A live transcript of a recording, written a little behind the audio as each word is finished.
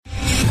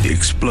The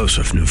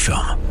explosive new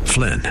film,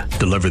 Flynn,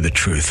 deliver the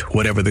truth,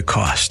 whatever the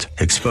cost,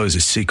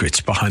 exposes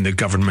secrets behind the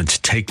government's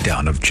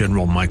takedown of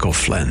General Michael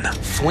Flynn.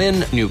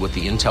 Flynn knew what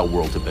the intel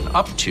world had been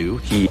up to.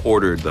 He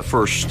ordered the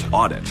first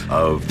audit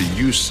of the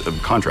use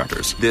of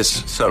contractors.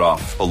 This set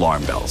off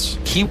alarm bells.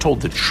 He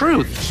told the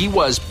truth. He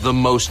was the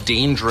most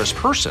dangerous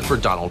person for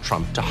Donald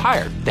Trump to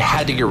hire. They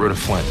had to get rid of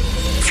Flynn.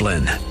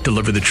 Flynn,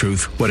 deliver the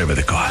truth, whatever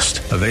the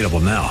cost. Available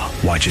now.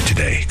 Watch it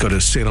today. Go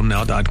to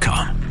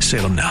salemnow.com.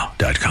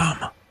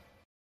 salemnow.com.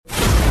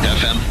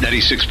 FM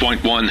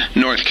 96.1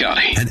 North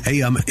County and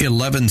AM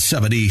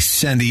 1170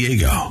 San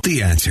Diego.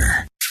 The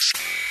Answer.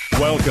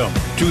 Welcome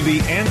to the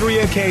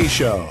Andrea Kaye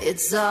Show.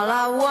 It's all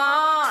I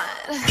want.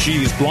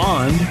 She's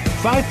blonde,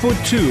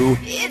 5'2".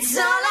 It's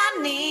all I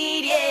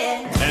need,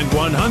 yeah. And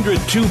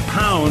 102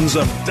 pounds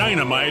of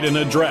dynamite in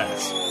a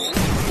dress.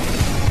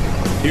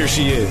 Here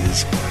she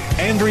is,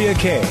 Andrea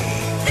Kaye.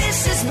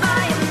 This is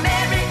my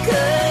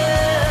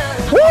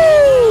America.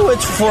 Woo!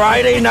 It's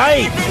Friday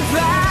night. Living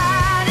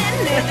right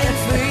and living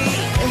free.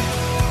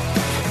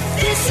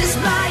 This is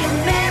my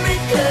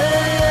America.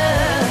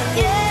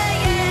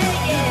 Yeah,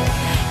 yeah,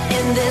 yeah.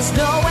 And there's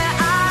nowhere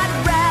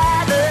I'd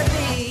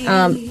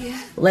rather be.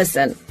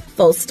 Listen,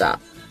 full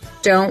stop.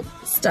 Don't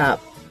stop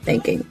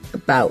thinking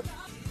about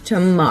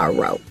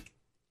tomorrow.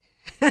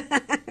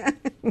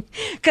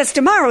 Because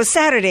tomorrow's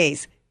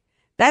Saturdays.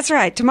 That's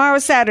right.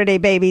 Tomorrow's Saturday,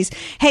 babies.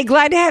 Hey,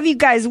 glad to have you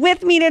guys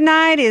with me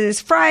tonight. It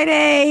is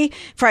Friday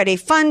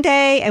fun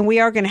day, and we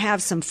are going to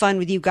have some fun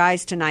with you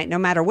guys tonight. No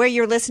matter where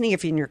you're listening,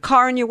 if you're in your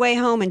car on your way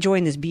home,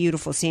 enjoying this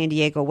beautiful San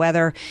Diego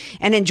weather,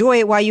 and enjoy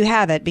it while you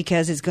have it,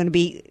 because it's going to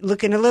be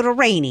looking a little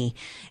rainy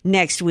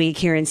next week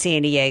here in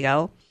San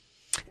Diego.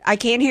 I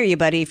can't hear you,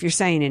 buddy, if you're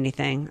saying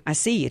anything. I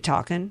see you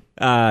talking.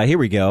 Here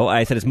we go.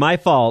 I said it's my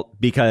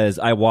fault because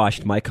I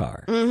washed my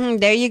car.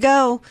 There you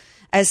go.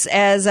 As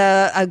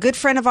a good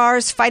friend of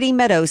ours, Fighting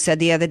Meadows, said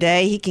the other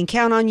day, he can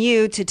count on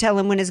you to tell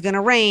him when it's going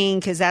to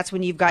rain, because that's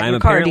when you've got your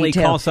car detailed. I'm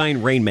apparently call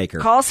sign Rainmaker.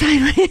 Call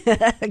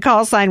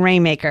sign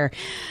Rainmaker.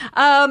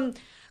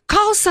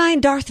 Call sign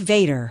Darth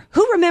Vader.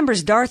 Who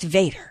remembers Darth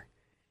Vader?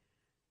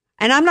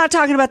 And I'm not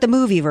talking about the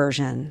movie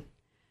version.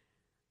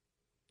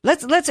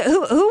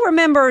 Who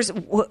remembers,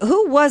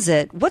 who was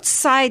it? What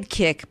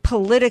sidekick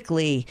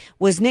politically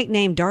was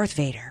nicknamed Darth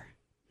Vader?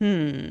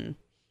 How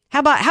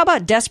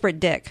about Desperate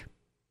Dick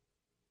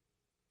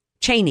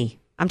Cheney?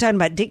 I'm talking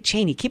about Dick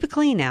Cheney. Keep it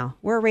clean now.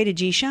 We're a rated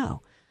G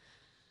show.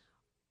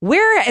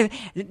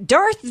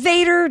 Darth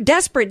Vader,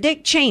 Desperate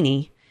Dick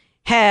Cheney,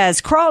 has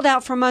crawled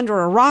out from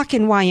under a rock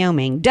in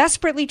Wyoming,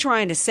 desperately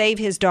trying to save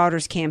his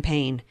daughter's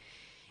campaign.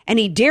 And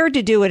he dared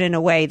to do it in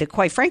a way that,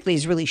 quite frankly,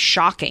 is really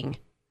shocking.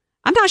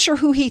 I'm not sure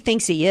who he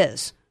thinks he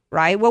is,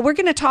 right? Well, we're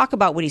going to talk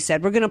about what he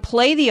said. We're going to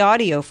play the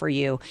audio for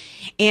you.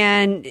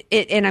 And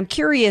I'm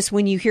curious,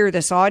 when you hear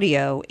this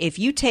audio, if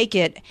you take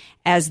it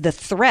as the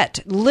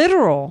threat,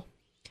 literal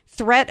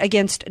threat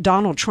against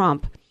Donald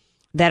Trump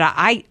that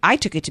I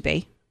took it to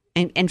be.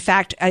 And in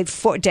fact,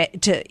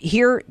 to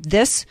hear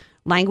this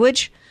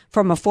language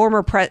from a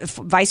former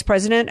vice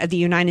president of the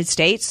United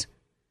States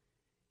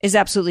is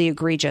absolutely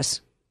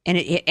egregious. And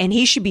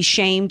he should be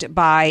shamed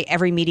by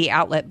every media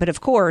outlet. But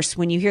of course,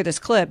 when you hear this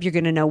clip, you're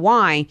going to know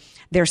why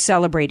they're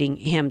celebrating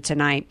him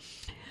tonight.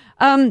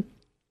 So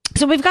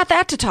we've got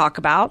that to talk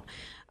about.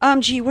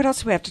 What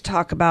else do we have to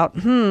talk about?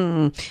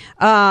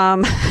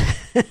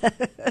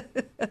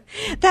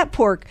 That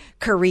poor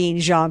Karine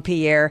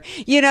Jean-Pierre.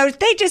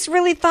 They just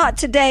really thought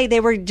today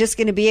they were just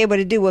going to be able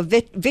to do a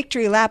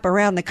victory lap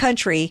around the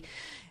country,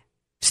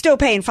 still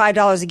paying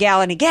 $5 a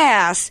gallon of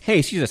gas.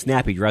 Hey, she's a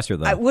snappy dresser,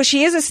 though. Well,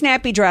 she is a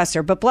snappy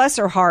dresser, but bless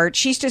her heart,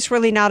 she's just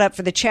really not up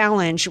for the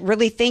challenge,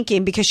 really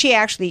thinking, because she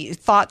actually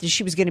thought that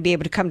she was going to be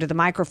able to come to the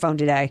microphone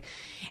today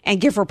and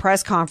give her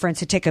press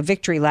conference and take a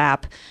victory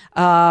lap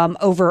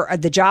over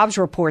the jobs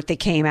report that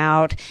came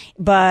out.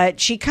 But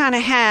she kind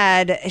of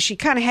had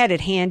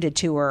it handed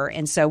to her.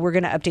 And so we're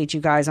going to update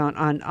you guys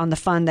on the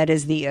fun that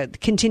is the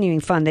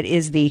continuing fun that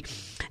is the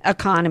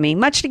economy.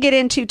 Much to get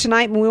into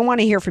tonight, and we want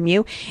to hear from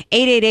you.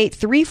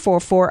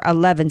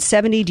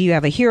 888-344-1170. Do you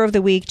have a hero of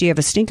the week? Do you have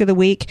a stink of the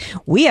week?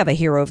 We have a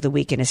hero of the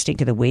week and a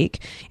stink of the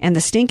week. And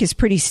the stink is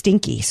pretty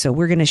stinky. So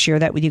we're going to share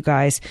that with you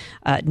guys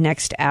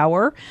next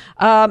hour.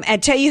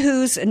 And tell you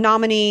who's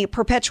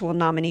perpetual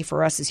nominee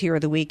for us as hero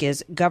of the week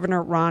is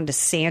Governor Ron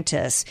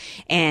DeSantis.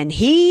 And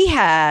he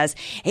has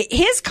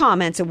his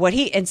comments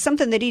and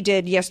something that he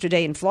did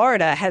yesterday in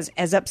Florida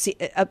has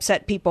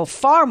upset people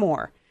far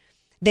more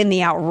than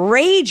the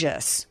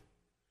outrageous,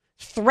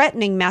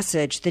 threatening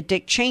message that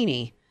Dick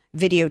Cheney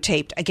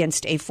videotaped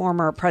against a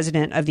former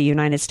president of the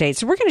United States.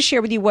 So we're going to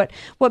share with you what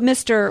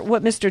Mr.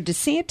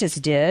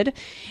 DeSantis did.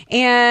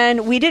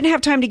 And we didn't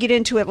have time to get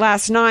into it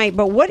last night,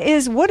 but what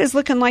is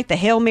looking like the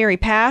Hail Mary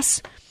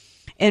pass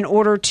in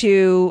order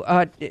to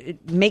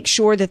make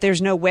sure that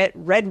there's no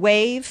red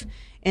wave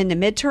in the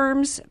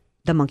midterms?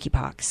 The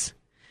monkeypox.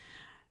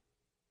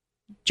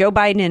 Joe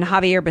Biden and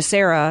Javier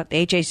Becerra,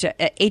 the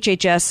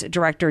HHS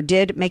director,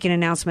 did make an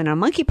announcement on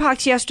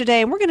monkeypox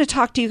yesterday, and we're going to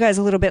talk to you guys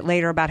a little bit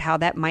later about how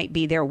that might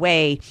be their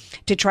way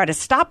to try to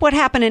stop what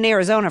happened in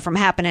Arizona from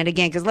happening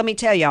again. Because let me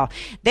tell y'all,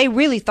 they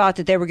really thought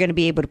that they were going to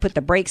be able to put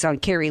the brakes on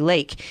Kari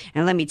Lake.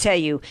 And let me tell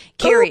you,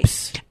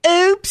 Oops.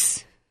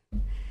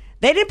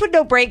 They didn't put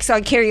no brakes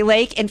on Kari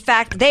Lake. In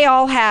fact, they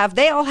all have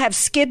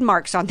skid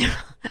marks on their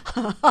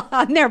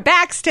on their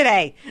backs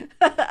today.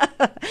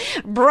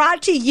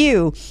 Brought to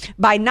you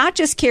by not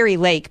just Kari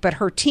Lake, but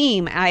her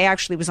team. I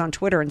actually was on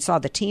Twitter and saw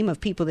the team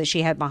of people that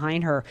she had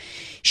behind her.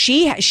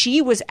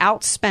 She was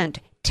outspent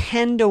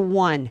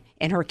 10-1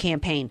 in her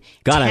campaign.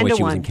 God, I wish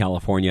she was in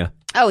California.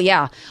 Oh,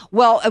 yeah.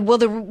 Well,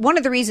 one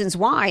of the reasons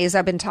why is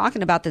I've been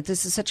talking about that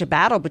this is such a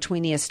battle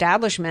between the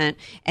establishment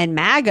and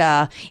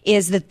MAGA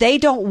is that they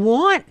don't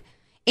want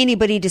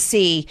anybody to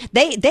see.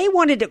 They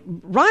wanted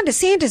Ron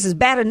DeSantis is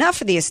bad enough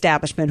for the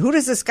establishment. Who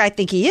does this guy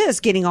think he is,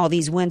 getting all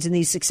these wins and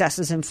these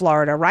successes in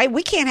Florida, right?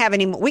 We can't have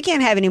any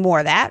more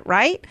of that,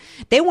 right?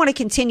 They want to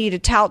continue to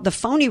tout the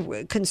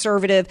phony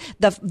conservative,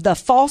 the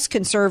false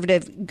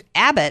conservative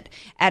Abbott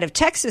out of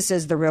Texas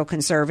as the real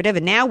conservative.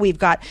 And now we've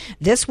got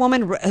this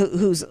woman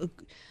who's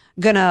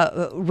going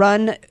to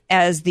run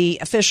as the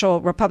official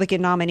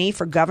Republican nominee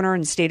for governor in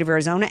the state of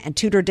Arizona, and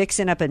Tudor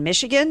Dixon up in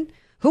Michigan.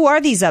 Who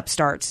are these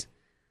upstarts?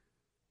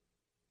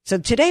 So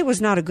today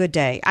was not a good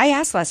day. I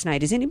asked last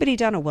night, has anybody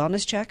done a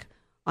wellness check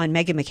on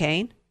Meghan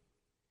McCain?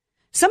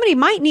 Somebody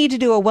might need to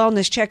do a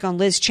wellness check on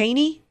Liz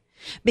Cheney,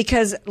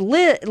 because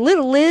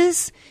little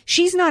Liz,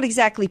 she's not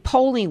exactly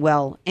polling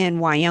well in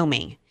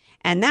Wyoming.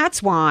 And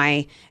that's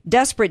why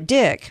Desperate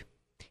Dick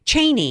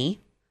Cheney,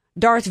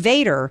 Darth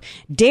Vader,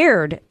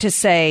 dared to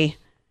say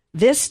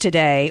this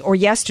today or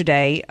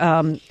yesterday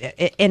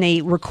in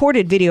a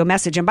recorded video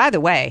message. And by the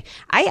way,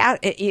 I'm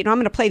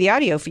going to play the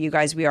audio for you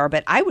guys.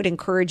 But I would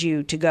encourage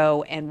you to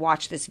go and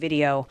watch this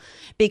video,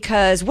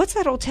 because what's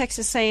that old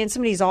Texas saying?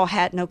 Somebody's all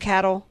hat, no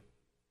cattle.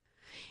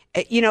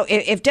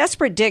 If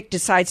Desperate Dick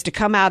decides to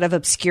come out of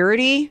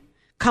obscurity,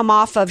 come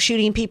off of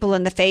shooting people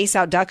in the face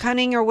out duck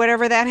hunting or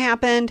whatever that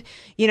happened,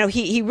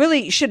 he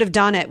really should have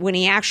done it when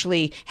he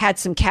actually had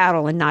some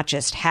cattle and not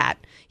just hat.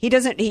 He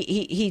doesn't.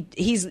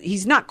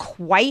 He's not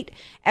quite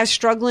as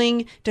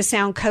struggling to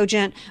sound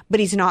cogent, but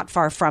he's not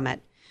far from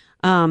it.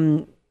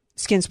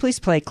 Skins, please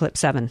play clip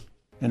 7.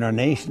 In our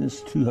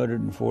nation's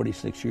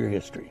 246-year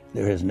history,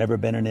 there has never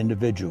been an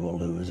individual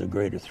who is a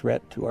greater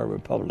threat to our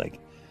republic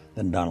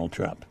than Donald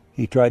Trump.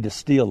 He tried to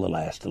steal the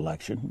last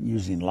election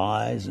using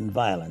lies and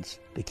violence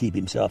to keep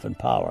himself in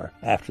power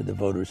after the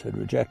voters had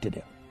rejected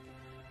him.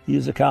 He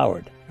is a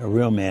coward. A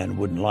real man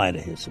wouldn't lie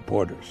to his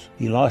supporters.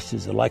 He lost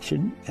his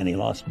election, and he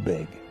lost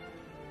big.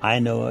 I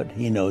know it,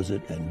 he knows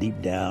it, and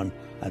deep down,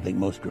 I think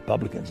most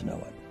Republicans know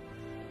it.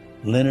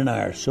 Lynn and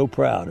I are so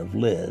proud of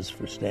Liz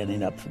for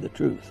standing up for the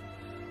truth,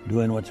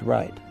 doing what's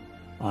right,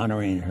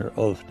 honoring her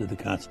oath to the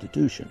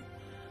Constitution,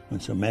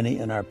 when so many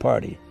in our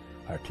party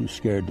are too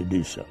scared to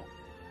do so.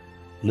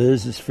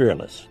 Liz is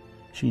fearless.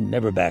 She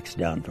never backs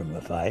down from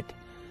a fight.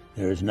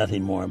 There is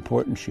nothing more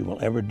important she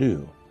will ever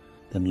do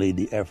than lead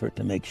the effort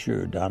to make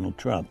sure Donald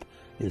Trump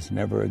is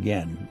never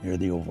again near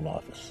the Oval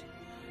Office.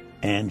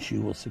 And she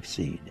will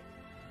succeed.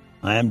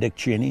 I am Dick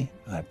Cheney.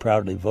 I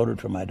proudly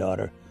voted for my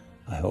daughter.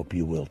 I hope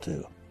you will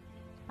too.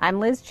 I'm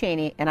Liz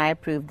Cheney, and I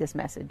approve this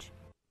message.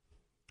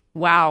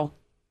 Wow.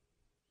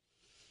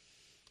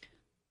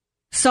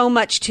 So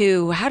much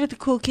to, how did the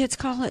cool kids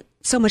call it?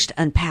 So much to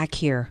unpack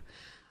here.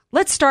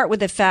 Let's start with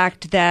the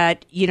fact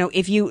that,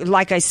 if you,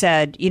 like I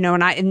said,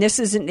 and this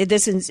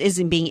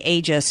isn't being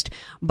ageist,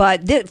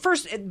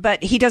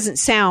 but he doesn't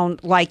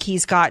sound like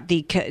he's got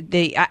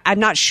I'm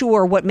not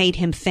sure what made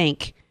him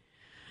think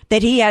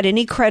that he had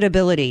any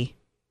credibility,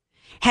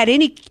 had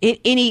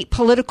any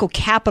political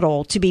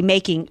capital to be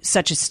making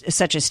such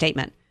a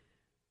statement.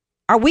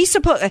 Are we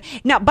supposed?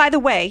 Now, by the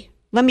way,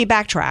 let me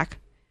backtrack.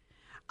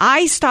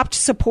 I stopped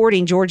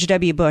supporting George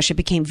W. Bush. It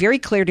became very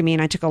clear to me,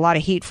 and I took a lot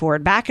of heat for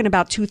it, back in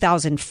about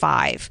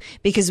 2005,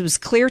 because it was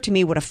clear to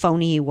me what a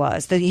phony he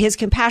was. That his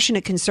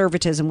compassionate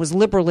conservatism was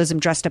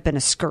liberalism dressed up in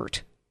a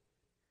skirt.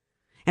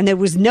 And there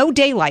was no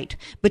daylight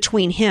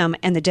between him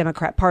and the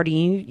Democrat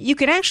Party. You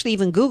could actually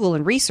even Google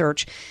and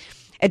research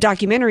a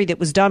documentary that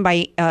was done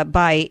by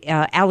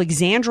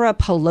Alexandra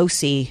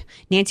Pelosi,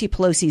 Nancy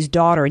Pelosi's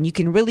daughter, and you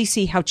can really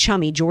see how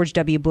chummy George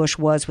W. Bush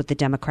was with the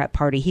Democrat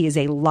Party. He is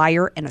a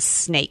liar and a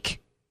snake.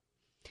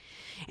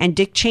 And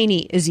Dick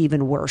Cheney is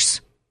even worse.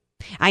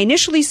 I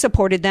initially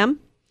supported them.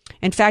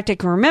 In fact, I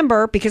can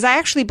remember, because I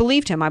actually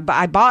believed him. I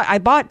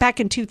bought back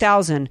in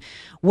 2000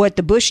 what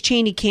the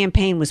Bush-Cheney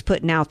campaign was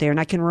putting out there. And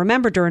I can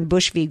remember during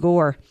Bush v.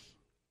 Gore,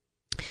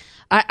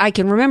 I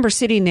can remember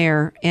sitting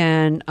there,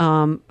 and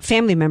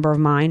family member of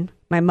mine,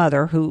 my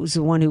mother, who was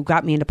the one who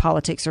got me into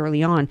politics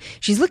early on,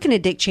 she's looking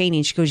at Dick Cheney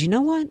and she goes, you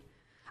know what?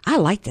 I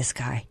like this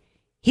guy.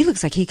 He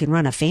looks like he can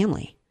run a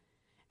family.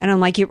 And I'm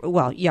like,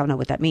 well, y'all know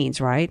what that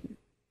means, right?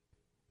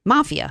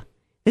 Mafia.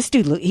 This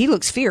dude, he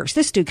looks fierce.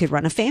 This dude could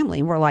run a family.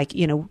 And we're like,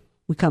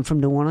 we come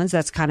from New Orleans.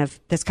 That's kind of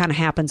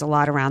happens a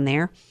lot around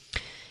there.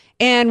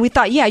 And we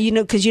thought, yeah,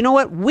 because you know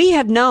what? We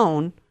had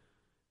known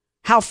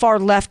how far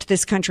left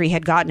this country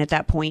had gotten at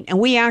that point. And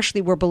we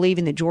actually were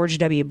believing that George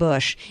W.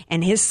 Bush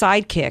and his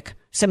sidekick,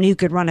 somebody who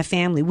could run a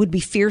family, would be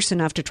fierce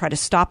enough to try to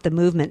stop the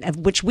movement, of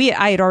which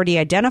I had already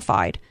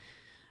identified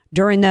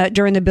during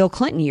the Bill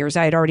Clinton years.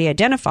 I had already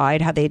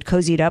identified how they had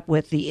cozied up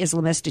with the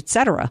Islamists,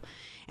 etc.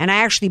 And I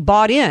actually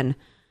bought in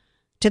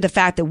to the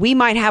fact that we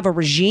might have a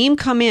regime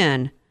come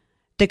in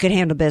that could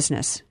handle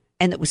business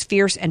and that was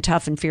fierce and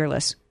tough and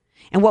fearless.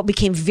 And what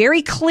became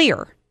very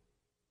clear,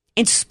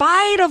 in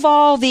spite of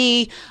all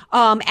the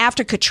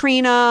after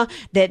Katrina,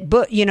 that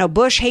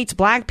Bush hates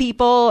black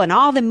people and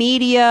all the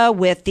media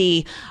with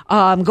the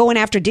going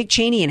after Dick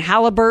Cheney and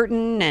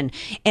Halliburton, and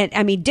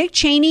I mean, Dick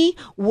Cheney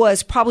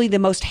was probably the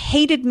most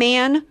hated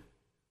man,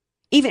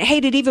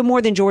 even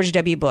more than George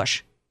W.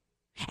 Bush.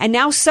 And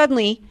now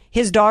suddenly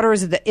his daughter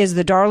is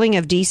the darling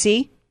of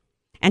DC.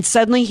 And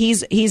suddenly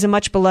he's a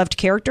much beloved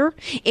character.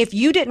 If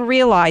you didn't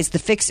realize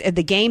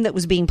the game that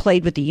was being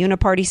played with the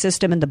uniparty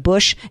system and the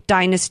Bush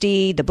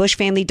dynasty, the Bush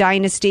family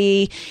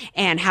dynasty,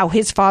 and how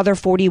his father,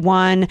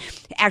 41,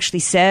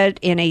 actually said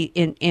in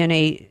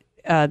a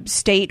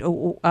state,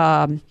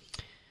 what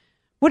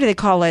do they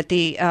call it?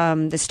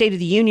 The State of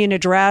the Union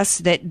address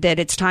that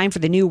it's time for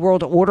the new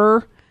world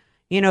order.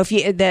 We have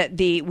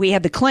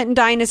the Clinton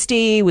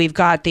dynasty, we've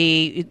got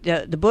the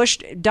Bush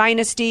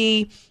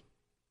dynasty.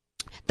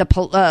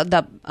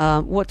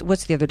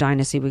 What's the other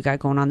dynasty we got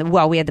going on?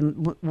 Well, we had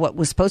what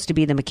was supposed to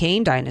be the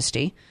McCain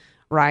dynasty,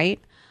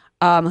 right?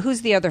 Who's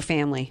the other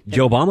family?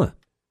 Joe Obama.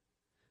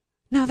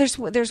 No,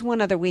 there's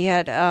one other. We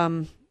had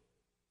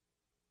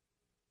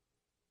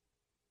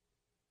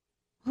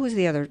who was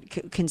the other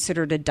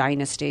considered a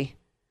dynasty?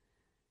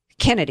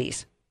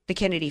 Kennedys, the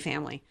Kennedy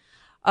family.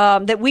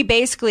 That we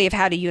basically have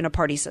had a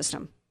uniparty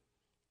system,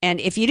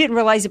 and if you didn't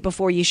realize it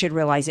before, you should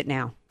realize it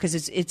now,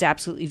 because it's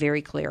absolutely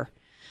very clear.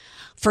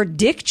 For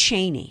Dick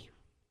Cheney,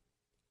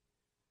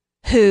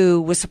 who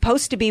was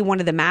supposed to be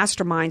one of the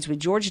masterminds with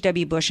George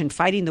W. Bush in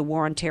fighting the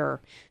war on terror,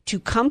 to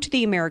come to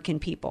the American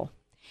people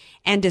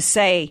and to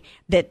say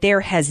that there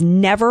has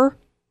never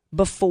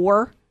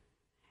before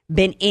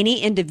been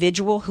any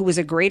individual who was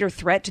a greater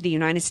threat to the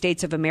United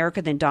States of America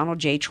than Donald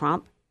J.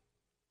 Trump,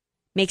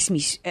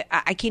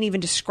 I can't even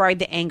describe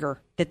the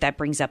anger that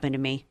brings up into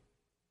me.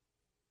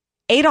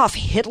 Adolf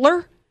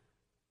Hitler,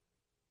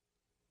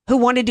 who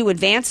wanted to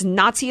advance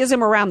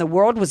Nazism around the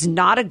world, was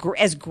not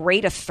as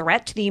great a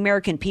threat to the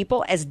American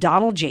people as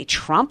Donald J.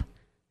 Trump?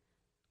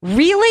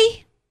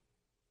 Really?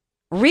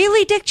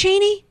 Really, Dick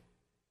Cheney?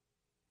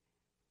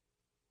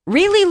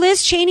 Really,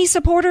 Liz Cheney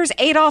supporters?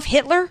 Adolf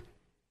Hitler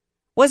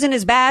wasn't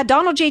as bad.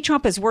 Donald J.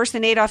 Trump is worse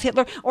than Adolf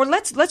Hitler. Or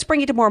let's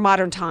bring it to more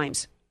modern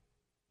times,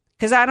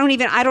 because I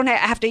don't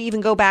have to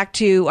even go back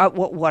to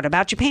what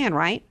about Japan,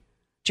 right?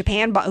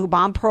 Japan, who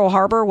bombed Pearl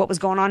Harbor, what was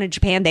going on in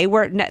Japan? They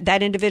were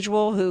that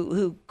individual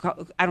who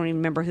I don't even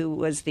remember who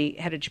was the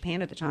head of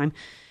Japan at the time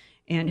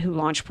and who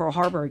launched Pearl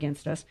Harbor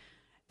against us.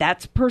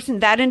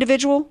 That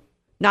individual,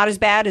 not as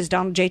bad as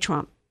Donald J.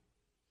 Trump.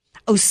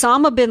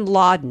 Osama bin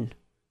Laden,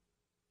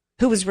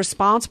 who was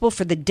responsible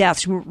for the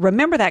deaths.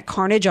 Remember that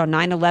carnage on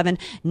 9/11,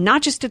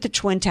 not just at the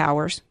Twin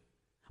Towers,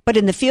 but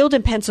in the field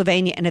in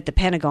Pennsylvania and at the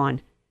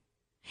Pentagon.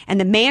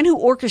 And the man who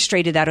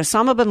orchestrated that,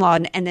 Osama bin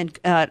Laden, and then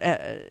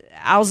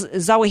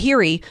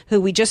al-Zawahiri, who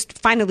we just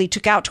finally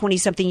took out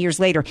 20-something years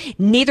later,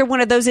 neither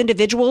one of those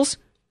individuals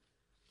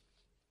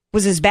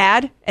was as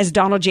bad as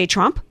Donald J.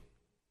 Trump.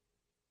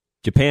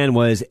 Japan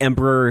was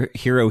Emperor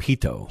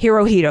Hirohito.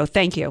 Hirohito,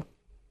 thank you.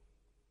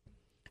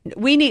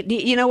 We need,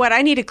 you know what?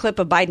 I need a clip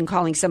of Biden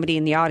calling somebody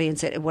in the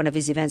audience at one of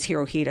his events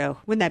Hirohito.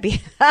 Wouldn't that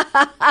be?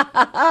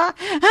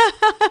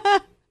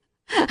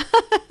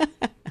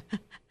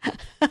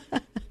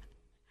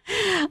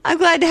 I'm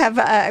glad to have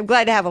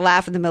a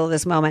laugh in the middle of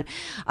this moment.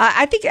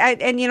 I think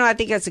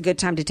that's a good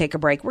time to take a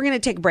break. We're going to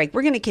take a break.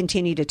 We're going to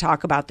continue to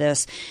talk about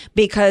this,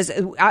 because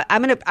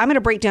I'm going to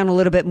break down a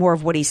little bit more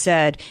of what he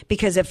said.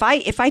 Because if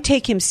I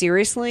take him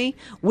seriously,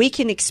 we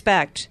can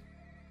expect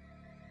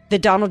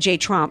that Donald J.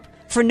 Trump,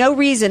 for no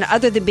reason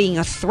other than being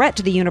a threat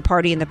to the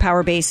uniparty and the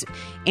power base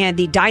and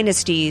the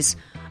dynasties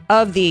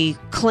of the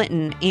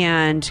Clinton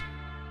and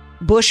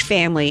Bush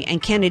family and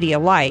Kennedy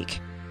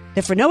alike,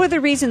 that for no other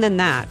reason than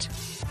that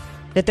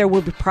there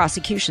will be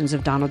prosecutions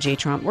of Donald J.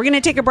 Trump. We're going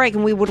to take a break,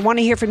 and we would want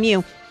to hear from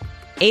you.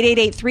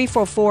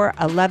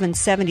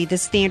 888-344-1170.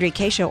 This is the Andrea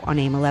Kaye Show on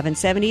AM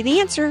 1170. The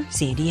Answer,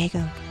 San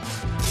Diego.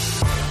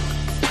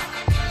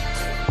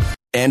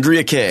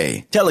 Andrea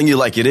Kaye, telling you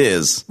like it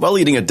is, while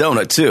eating a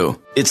donut,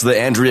 too. It's the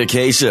Andrea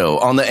Kaye Show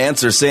on The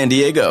Answer San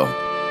Diego.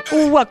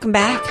 Welcome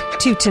back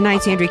to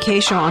tonight's Andrea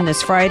Kaye Show on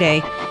this Friday.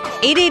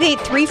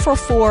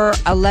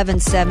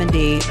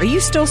 888-344-1170. Are you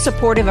still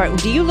supportive?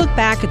 Do you look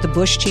back at the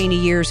Bush-Cheney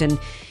years and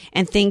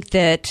think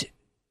that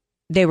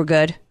they were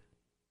good?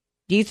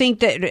 Do you think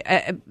that,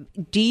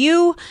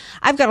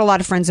 I've got a lot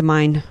of friends of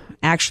mine,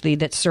 actually,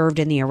 that served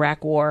in the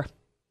Iraq War.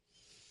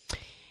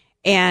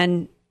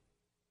 And,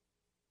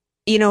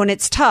 and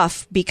it's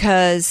tough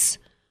because,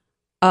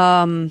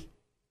 you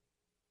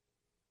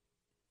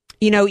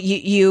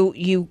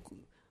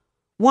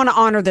want to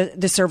honor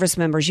the service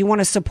members. You want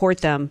to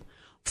support them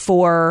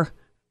for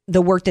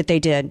the work that they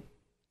did.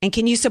 And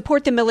can you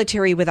support the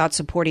military without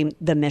supporting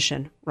the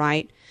mission,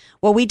 right?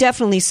 Well, we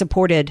definitely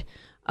supported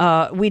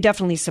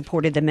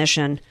the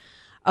mission.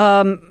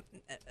 But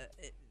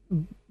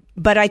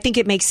I think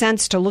it makes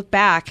sense to look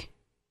back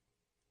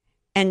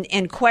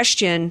and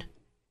question.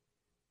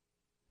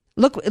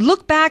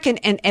 Look back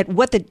and at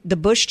what the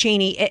Bush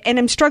Cheney, and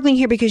I'm struggling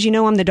here because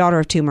I'm the daughter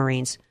of two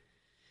Marines.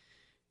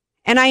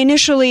 And I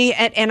initially,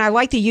 and I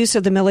like the use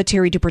of the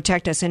military to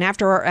protect us. And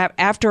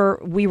after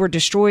we were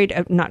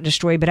not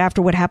destroyed, but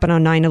after what happened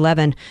on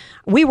 9/11,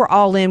 we were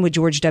all in with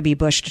George W.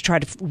 Bush to try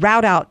to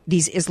rout out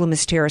these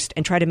Islamist terrorists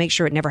and try to make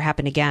sure it never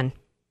happened again.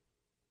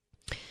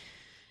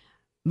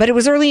 But it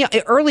was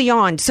early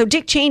on. So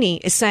Dick Cheney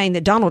is saying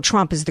that Donald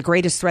Trump is the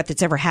greatest threat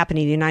that's ever happened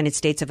in the United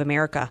States of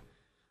America.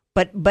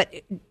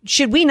 But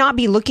should we not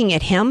be looking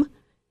at him?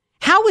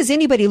 How is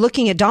anybody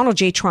looking at Donald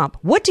J. Trump?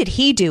 What did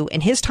he do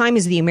in his time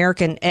as the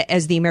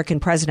American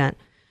president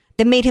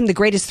that made him the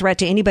greatest threat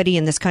to anybody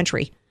in this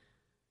country?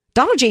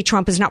 Donald J.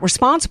 Trump is not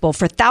responsible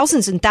for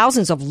thousands and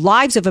thousands of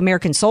lives of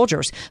American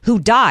soldiers who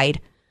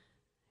died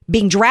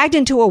being dragged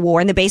into a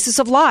war on the basis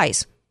of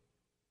lies.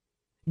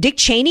 Dick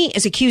Cheney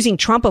is accusing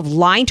Trump of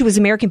lying to his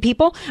American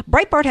people.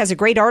 Breitbart has a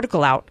great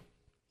article out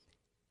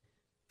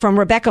from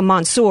Rebecca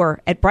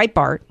Mansour at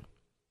Breitbart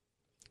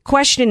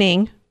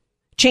questioning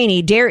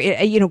Cheney,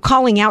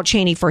 calling out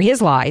Cheney for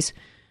his lies.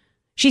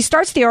 She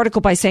starts the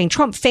article by saying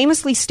Trump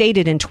famously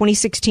stated in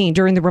 2016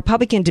 during the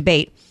Republican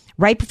debate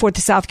right before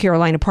the South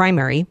Carolina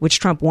primary, which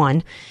Trump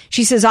won.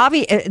 She says,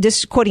 this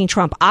is quoting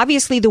Trump,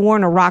 obviously the war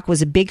in Iraq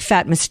was a big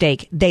fat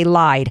mistake. They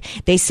lied.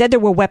 They said there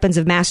were weapons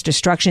of mass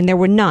destruction. There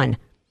were none.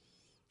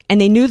 And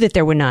they knew that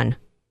there were none.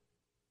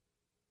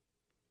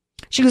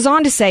 She goes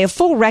on to say a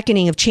full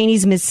reckoning of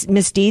Cheney's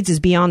misdeeds is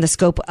beyond the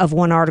scope of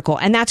one article.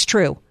 And that's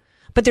true.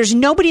 But there's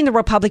nobody in the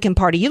Republican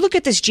Party. You look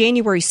at this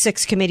January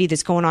 6th committee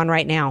that's going on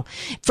right now.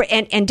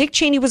 And Dick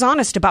Cheney was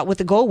honest about what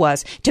the goal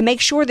was, to make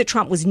sure that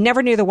Trump was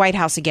never near the White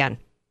House again.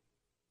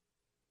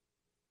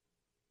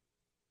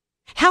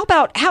 How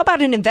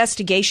about an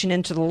investigation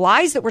into the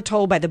lies that were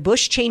told by the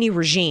Bush-Cheney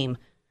regime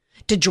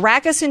to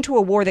drag us into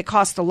a war that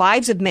cost the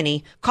lives of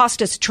many,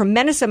 cost us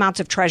tremendous amounts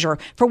of treasure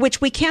for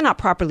which we cannot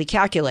properly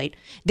calculate?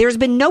 There's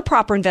been no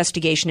proper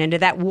investigation into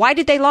that. Why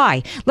did they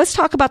lie? Let's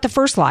talk about the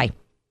first lie.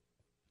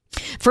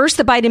 First,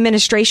 the Biden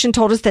administration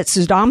told us that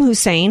Saddam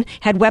Hussein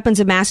had weapons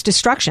of mass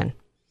destruction.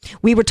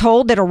 We were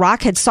told that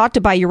Iraq had sought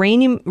to buy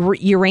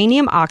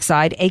uranium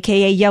oxide,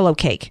 aka yellow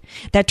cake.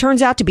 That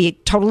turns out to be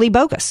totally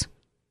bogus.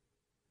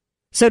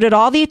 So did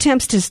all the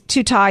attempts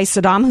to tie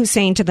Saddam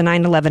Hussein to the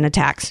 9/11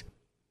 attacks.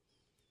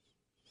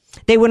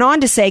 They went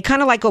on to say,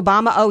 kind of like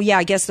Obama, oh yeah,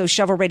 I guess those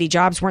shovel-ready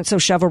jobs weren't so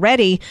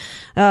shovel-ready.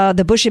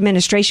 The Bush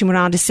administration went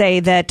on to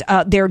say that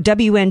their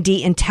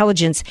WMD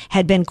intelligence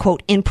had been,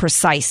 quote,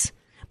 imprecise.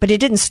 But it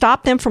didn't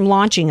stop them from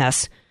launching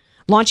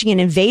an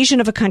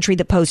invasion of a country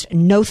that posed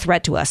no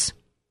threat to us.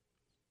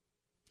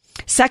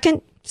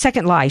 Second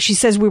lie. She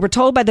says we were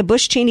told by the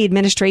Bush-Cheney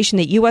administration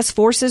that U.S.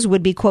 forces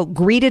would be, quote,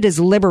 greeted as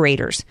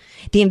liberators.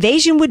 The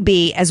invasion would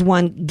be, as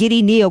one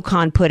giddy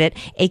neocon put it,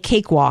 a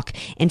cakewalk.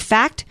 In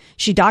fact,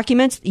 she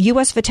documents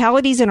U.S.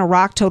 fatalities in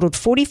Iraq totaled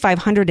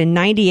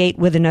 4,598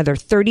 with another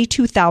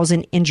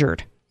 32,000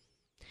 injured.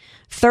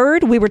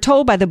 Third, we were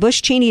told by the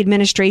Bush-Cheney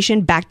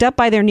administration, backed up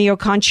by their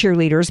neocon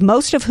cheerleaders,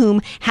 most of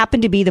whom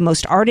happen to be the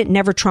most ardent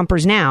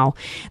never-Trumpers now,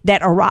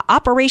 that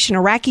Operation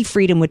Iraqi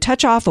Freedom would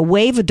touch off a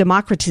wave of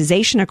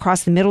democratization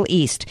across the Middle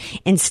East.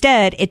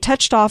 Instead, it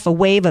touched off a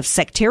wave of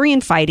sectarian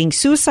fighting,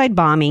 suicide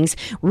bombings,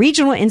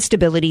 regional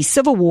instability,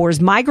 civil wars,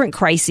 migrant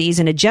crises,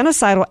 and a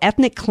genocidal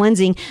ethnic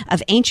cleansing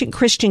of ancient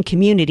Christian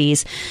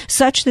communities,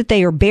 such that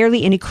there are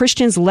barely any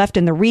Christians left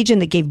in the region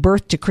that gave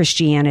birth to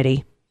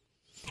Christianity.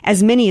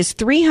 As many as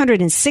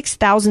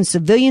 306,000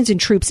 civilians and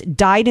troops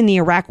died in the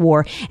Iraq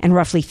War, and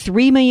roughly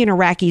 3 million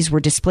Iraqis were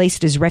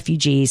displaced as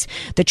refugees.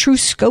 The true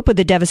scope of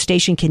the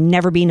devastation can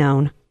never be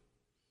known.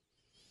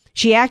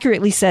 She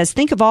accurately says,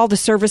 think of all the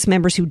service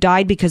members who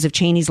died because of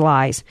Cheney's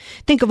lies.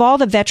 Think of all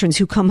the veterans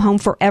who came home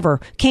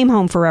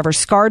forever,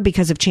 scarred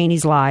because of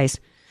Cheney's lies.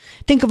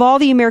 Think of all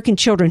the American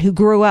children who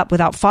grew up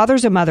without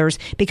fathers or mothers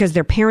because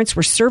their parents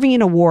were serving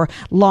in a war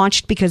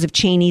launched because of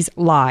Cheney's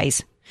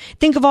lies.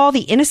 Think of all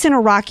the innocent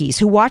Iraqis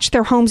who watched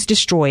their homes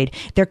destroyed,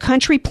 their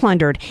country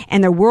plundered,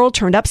 and their world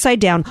turned upside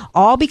down,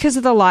 all because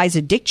of the lies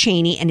of Dick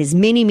Cheney and his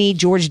mini-me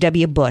George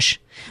W. Bush.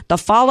 The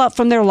fallout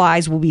from their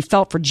lies will be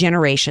felt for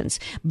generations.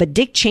 But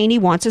Dick Cheney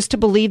wants us to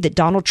believe that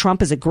Donald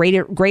Trump is a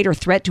greater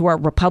threat to our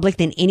republic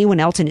than anyone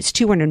else in its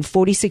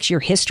 246-year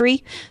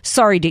history.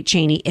 Sorry, Dick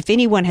Cheney. If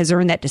anyone has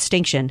earned that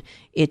distinction,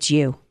 it's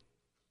you.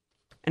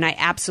 And I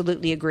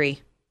absolutely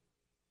agree.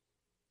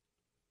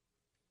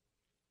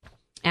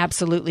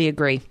 Absolutely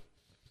agree.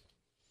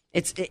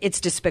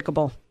 It's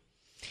despicable.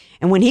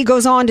 And when he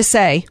goes on to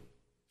say,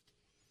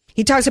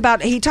 he talks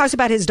about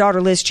his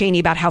daughter Liz Cheney,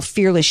 about how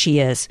fearless she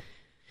is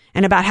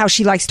and about how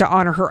she likes to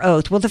honor her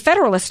oath. Well, the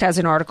Federalist has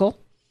an article.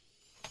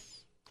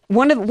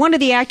 One of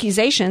the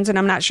accusations, and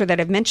I'm not sure that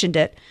I've mentioned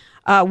it,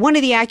 one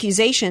of the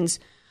accusations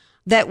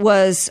that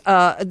was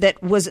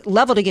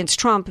leveled against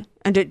Trump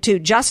and to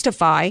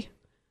justify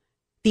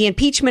the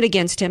impeachment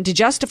against him, to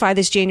justify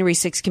this January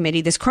 6th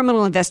committee, this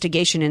criminal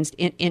investigation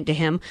into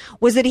him,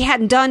 was that he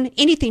hadn't done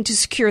anything to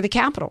secure the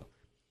Capitol.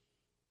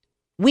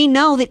 We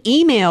know that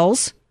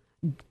emails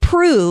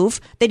prove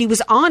that he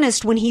was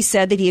honest when he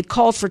said that he had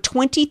called for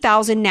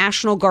 20,000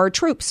 National Guard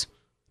troops.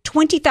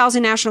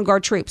 20,000 National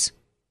Guard troops.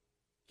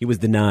 He was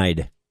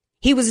denied.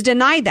 He was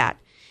denied that.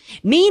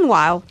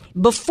 Meanwhile,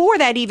 before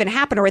that even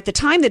happened, or at the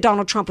time that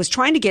Donald Trump was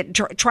trying to get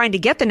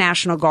the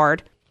National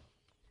Guard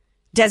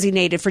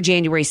designated for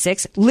January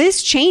 6th,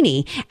 Liz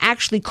Cheney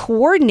actually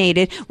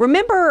coordinated.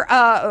 Remember,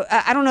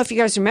 I don't know if you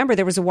guys remember,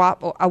 there was a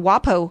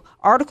WAPO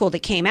article that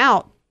came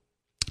out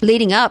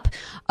leading up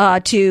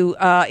to,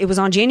 it was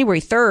on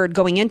January 3rd,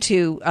 going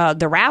into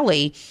the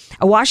rally,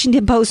 a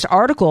Washington Post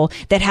article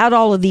that had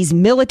all of these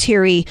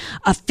military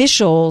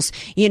officials,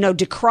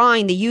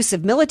 decrying the use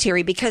of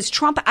military because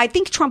I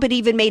think Trump had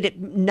even made it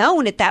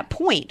known at that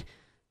point.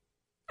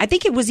 I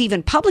think it was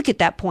even public at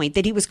that point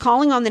that he was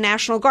calling on the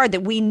National Guard,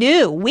 that we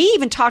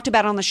even talked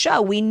about on the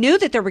show. We knew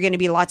that there were going to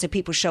be lots of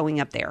people showing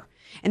up there.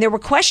 And there were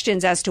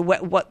questions as to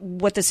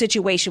what the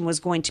situation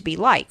was going to be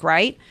like,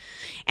 right?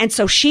 And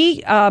so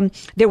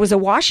there was a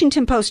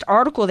Washington Post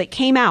article that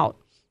came out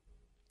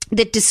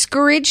that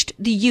discouraged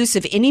the use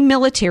of any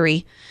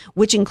military,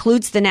 which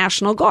includes the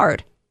National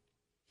Guard.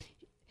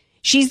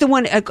 She's the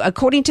one,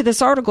 according to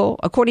this article,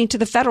 according to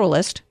the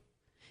Federalist,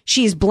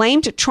 she has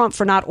blamed Trump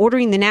for not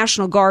ordering the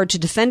National Guard to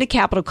defend a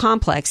Capitol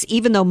complex,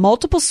 even though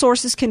multiple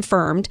sources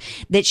confirmed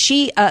that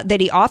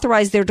that he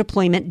authorized their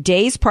deployment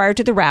days prior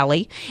to the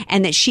rally,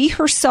 and that she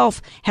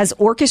herself has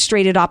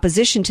orchestrated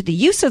opposition to the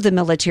use of the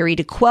military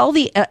to quell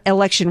the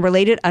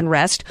election-related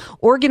unrest,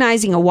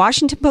 organizing a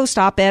Washington Post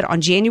op-ed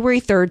on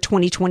January 3rd,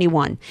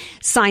 2021,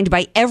 signed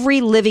by every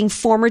living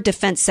former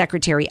defense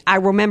secretary. I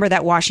remember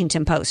that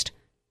Washington Post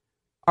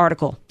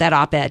article, that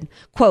op-ed.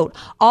 Quote,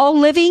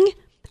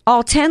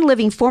 all 10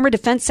 living former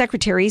defense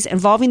secretaries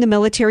involving the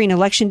military in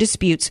election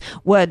disputes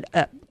would,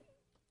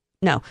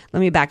 let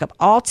me back up.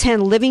 All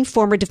 10 living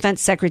former defense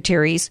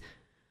secretaries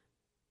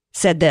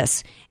said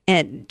this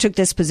and took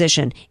this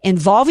position.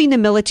 Involving the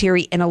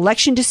military in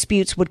election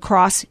disputes would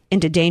cross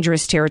into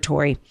dangerous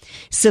territory.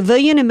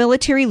 Civilian and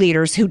military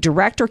leaders who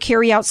direct or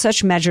carry out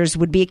such measures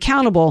would be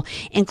accountable,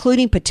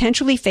 including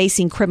potentially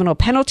facing criminal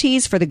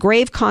penalties for the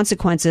grave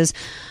consequences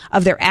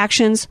of their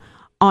actions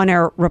on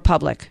our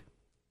republic.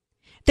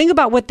 Think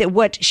about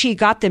what she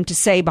got them to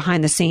say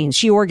behind the scenes.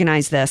 She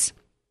organized this.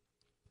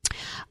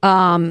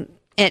 And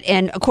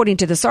according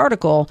to this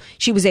article,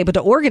 she was able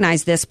to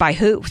organize this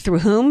through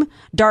whom?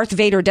 Darth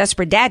Vader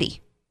Desperate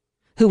Daddy,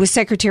 who was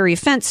Secretary of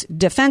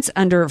Defense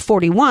under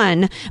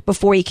 41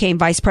 before he became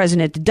Vice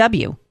President at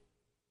W.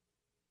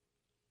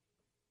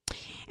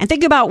 And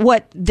think about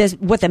what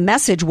the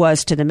message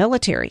was to the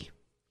military.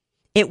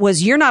 It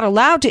was, you're not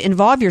allowed to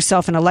involve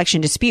yourself in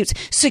election disputes.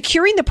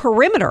 Securing the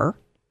perimeter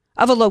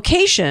of a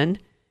location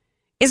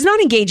is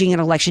not engaging in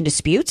election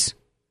disputes.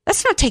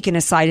 That's not taking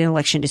a side in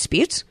election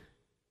disputes.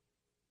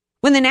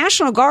 When the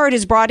National Guard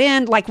is brought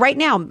in, like right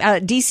now,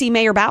 D.C.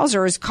 Mayor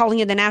Bowser is calling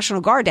in the National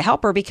Guard to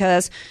help her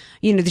because,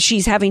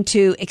 she's having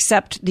to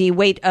accept the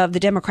weight of the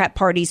Democrat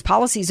Party's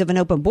policies of an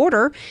open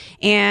border.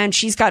 And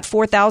she's got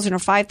 4,000 or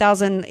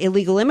 5,000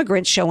 illegal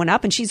immigrants showing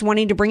up, and she's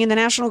wanting to bring in the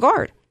National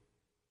Guard.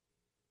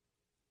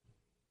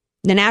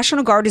 The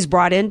National Guard is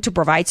brought in to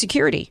provide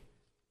security.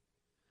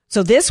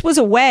 So this was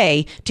a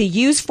way to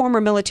use former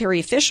military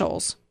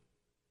officials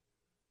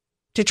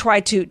to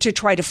try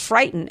to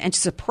frighten and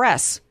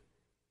suppress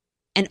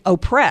and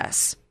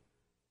oppress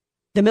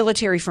the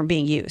military from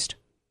being used.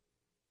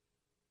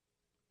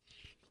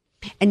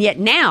 And yet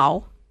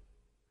now,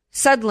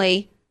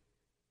 suddenly,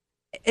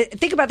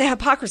 think about the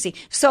hypocrisy.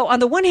 So on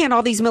the one hand,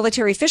 all these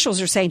military officials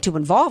are saying to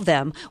involve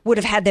them would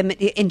have had them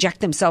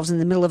inject themselves in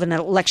the middle of an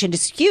election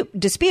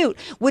dispute,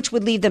 which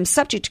would leave them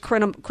subject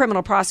to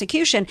criminal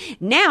prosecution.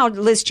 Now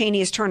Liz Cheney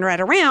has turned right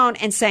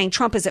around and saying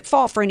Trump is at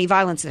fault for any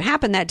violence that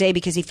happened that day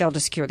because he failed to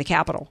secure the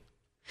Capitol.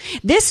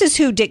 This is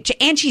who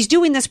and she's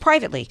doing this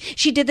privately.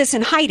 She did this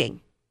in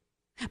hiding,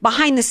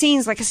 behind the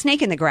scenes like a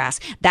snake in the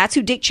grass. That's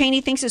who Dick Cheney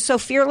thinks is so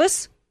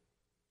fearless?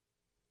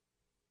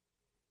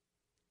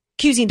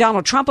 Accusing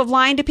Donald Trump of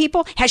lying to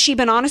people? Has she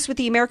been honest with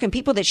the American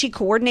people that she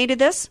coordinated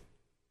this?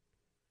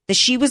 That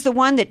she was the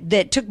one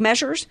that took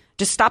measures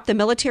to stop the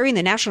military and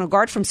the National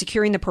Guard from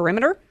securing the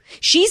perimeter?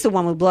 She's the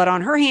one with blood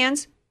on her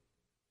hands.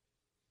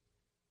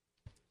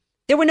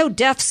 There were no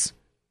deaths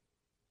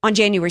on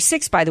January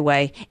 6th, by the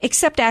way,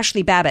 except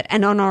Ashley Babbitt,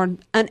 an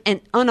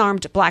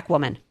unarmed black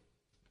woman.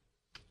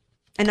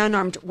 An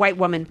unarmed white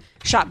woman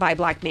shot by a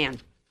black man.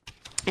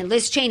 And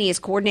Liz Cheney is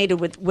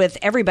coordinated with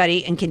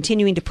everybody and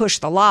continuing to push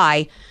the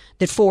lie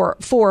that four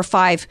or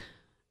five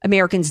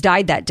Americans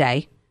died that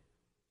day.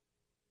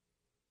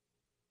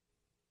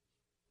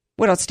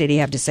 What else did he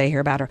have to say here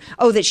about her?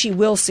 Oh, that she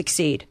will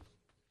succeed.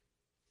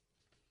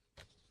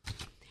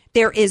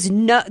 There's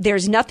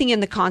nothing in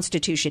the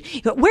Constitution.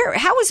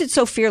 How is it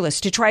so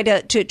fearless to try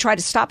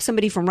to stop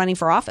somebody from running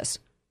for office?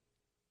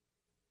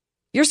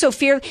 You're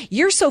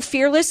so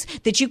fearless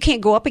that you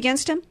can't go up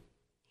against him.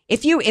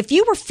 If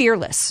you were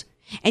fearless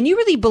and you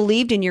really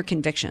believed in your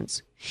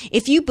convictions,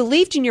 if you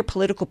believed in your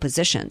political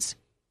positions,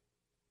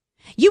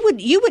 you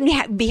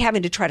wouldn't be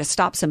having to try to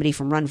stop somebody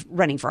from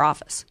running for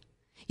office.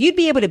 You'd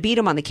be able to beat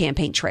them on the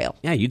campaign trail.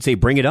 Yeah, you'd say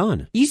bring it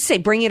on. You'd say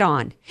bring it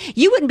on.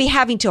 You wouldn't be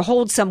having to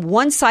hold some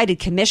one-sided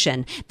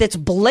commission that's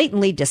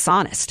blatantly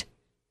dishonest.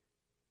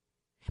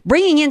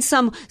 Bringing in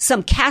some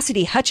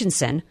Cassidy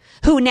Hutchinson,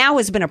 who now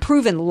has been a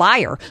proven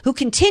liar, who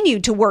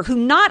continued to work, who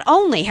not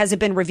only has it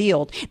been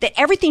revealed that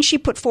everything she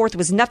put forth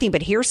was nothing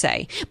but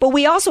hearsay, but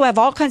we also have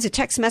all kinds of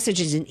text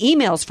messages and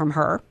emails from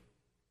her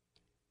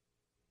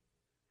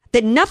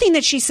that nothing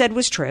that she said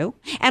was true.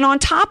 And on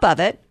top of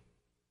it,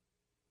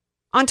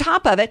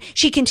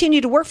 she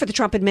continued to work for the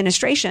Trump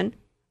administration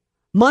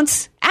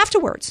months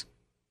afterwards.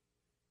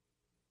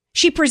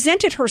 She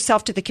presented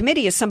herself to the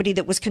committee as somebody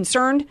that was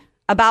concerned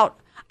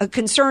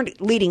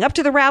leading up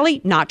to the rally,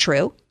 not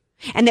true.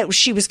 And that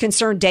she was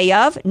concerned day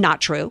of,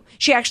 not true.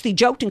 She actually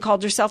joked and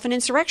called herself an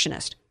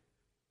insurrectionist.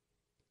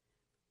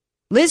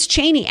 Liz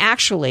Cheney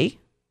actually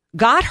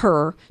got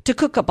her to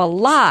cook up a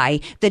lie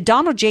that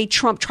Donald J.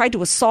 Trump tried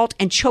to assault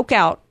and choke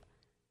out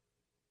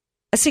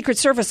a Secret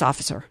Service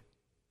officer.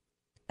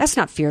 That's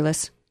not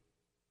fearless.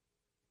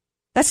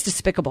 That's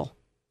despicable.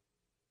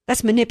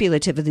 That's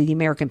manipulative of the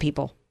American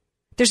people.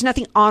 There's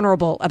nothing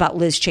honorable about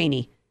Liz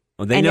Cheney.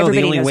 Well, they know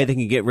the only way they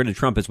can get rid of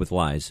Trump is with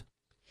lies.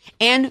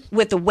 And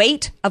with the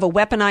weight of a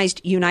weaponized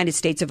United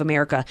States of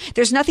America.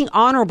 There's nothing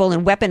honorable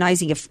in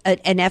weaponizing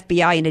an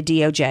FBI and a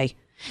DOJ.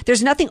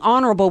 There's nothing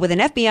honorable with an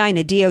FBI and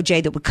a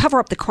DOJ that would cover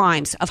up the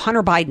crimes of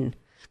Hunter Biden,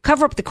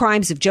 cover up the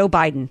crimes of Joe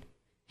Biden,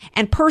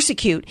 and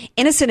persecute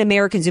innocent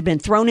Americans who've been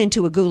thrown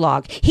into a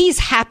gulag. He's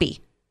happy.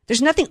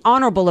 There's nothing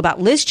honorable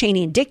about Liz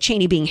Cheney and Dick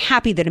Cheney being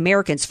happy that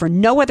Americans, for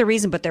no other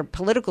reason but their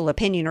political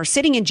opinion, are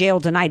sitting in jail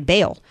denied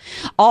bail,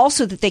 all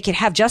so that they could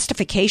have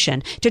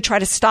justification to try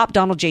to stop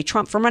Donald J.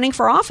 Trump from running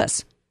for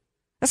office.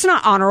 That's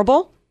not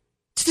honorable.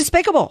 It's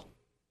despicable.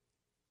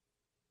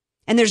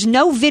 And there's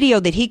no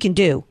video that he can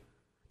do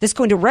that's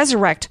going to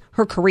resurrect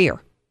her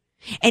career.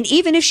 And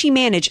even if she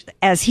managed,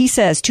 as he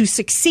says, to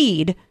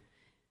succeed,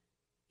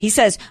 he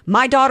says,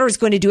 my daughter is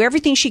going to do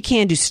everything she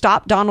can to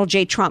stop Donald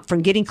J. Trump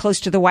from getting close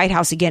to the White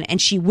House again,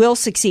 and she will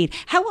succeed.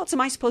 How else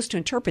am I supposed to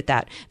interpret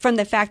that from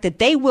the fact that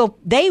they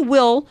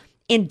will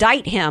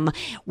indict him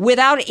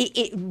without,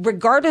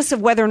 regardless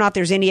of whether or not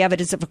there's any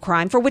evidence of a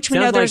crime, for which we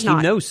know there's not.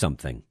 He knows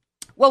something.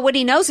 Well, what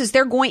he knows is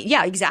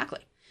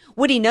exactly.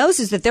 What he knows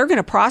is that they're going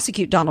to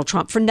prosecute Donald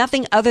Trump for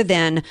nothing other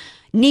than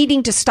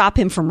needing to stop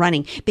him from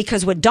running.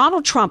 Because what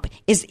Donald Trump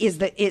is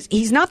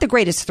he's not the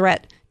greatest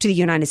threat to the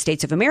United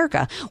States of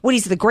America. What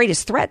he's the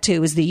greatest threat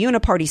to is the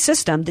uniparty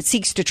system that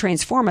seeks to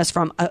transform us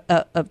from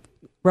a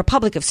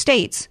republic of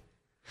states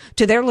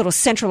to their little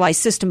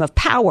centralized system of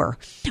power,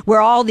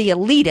 where all the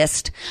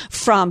elitists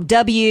from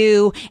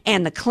W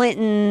and the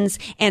Clintons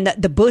and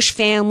the Bush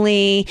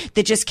family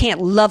that just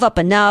can't love up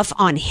enough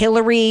on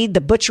Hillary,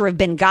 the butcher of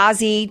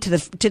Benghazi, to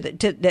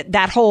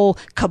that whole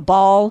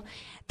cabal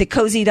that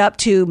cozied up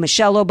to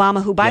Michelle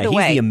Obama, who, by the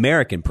way, he's the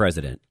American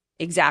president.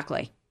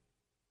 Exactly.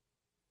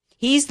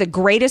 He's the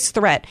greatest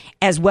threat,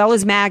 as well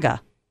as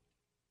MAGA,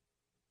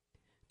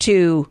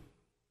 to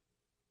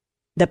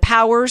the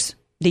powers,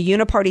 the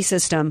uniparty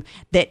system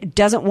that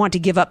doesn't want to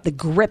give up the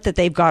grip that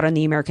they've got on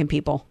the American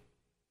people.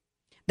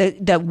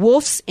 The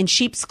wolves in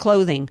sheep's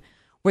clothing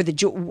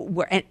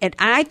and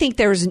I think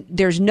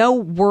there's no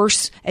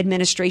worse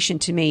administration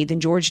to me than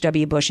George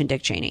W. Bush and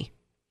Dick Cheney.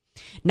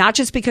 Not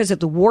just because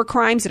of the war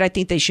crimes that I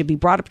think they should be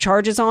brought up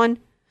charges on,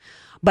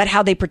 but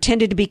how they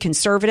pretended to be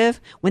conservative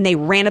when they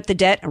ran up the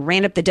debt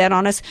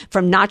on us,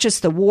 from not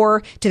just the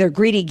war to their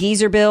greedy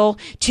geezer bill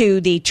to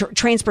the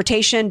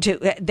transportation.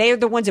 They're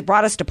the ones that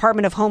brought us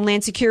Department of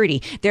Homeland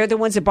Security. They're the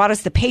ones that brought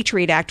us the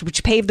Patriot Act,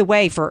 which paved the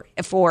way for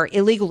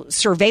illegal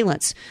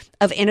surveillance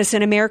of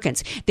innocent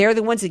Americans. They're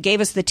the ones that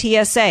gave us the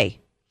TSA.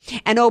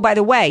 And oh, by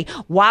the way,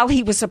 while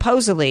he was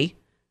supposedly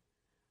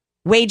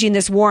waging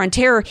this war on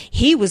terror,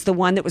 he was the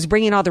one that was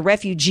bringing all the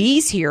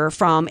refugees here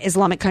from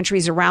Islamic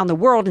countries around the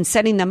world and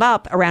setting them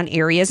up around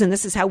areas. And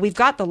this is how we've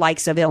got the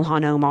likes of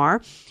Ilhan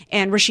Omar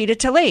and Rashida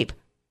Tlaib.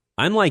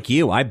 I'm like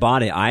you. I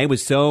bought it. I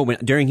was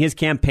during his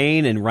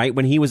campaign and right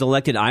when he was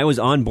elected, I was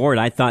on board.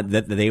 I thought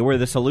that they were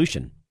the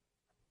solution.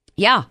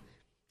 Yeah.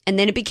 And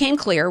then it became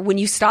clear when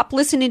you stop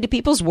listening to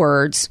people's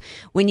words,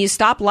 when you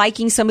stop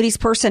liking somebody's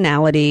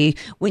personality,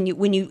 when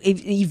you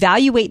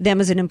evaluate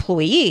them as an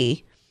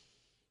employee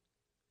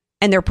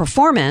and their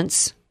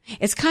performance,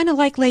 it's kind of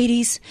like,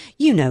 ladies,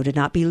 you know to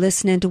not be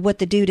listening to what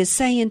the dude is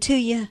saying to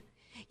you.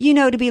 You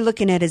know to be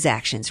looking at his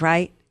actions,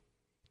 right?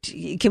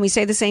 Can we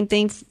say the same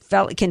thing?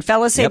 Can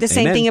fellas say the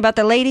same thing about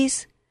the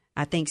ladies?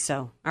 I think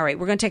so. All right,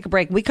 we're going to take a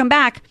break. When we come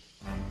back,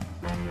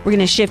 we're going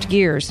to shift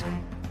gears.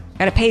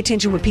 Got to pay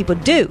attention to what people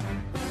do,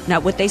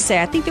 not what they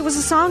say. I think there was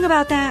a song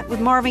about that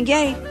with Marvin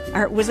Gaye.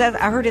 I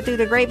heard it through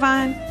the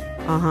grapevine?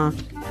 Uh-huh.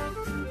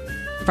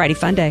 Friday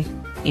Fun Day.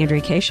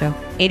 Andrea Kaye Show.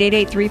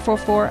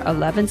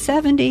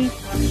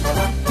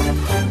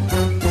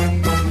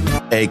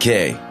 888-344-1170.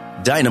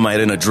 AK,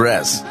 Dynamite in a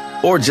Dress,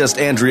 or just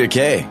Andrea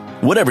Kaye.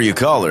 Whatever you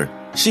call her,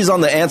 she's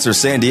on The Answer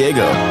San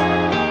Diego.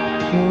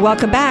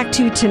 Welcome back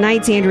to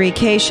tonight's Andrea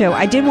Kaye Show.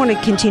 I did want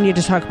to continue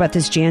to talk about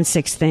this Jan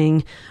 6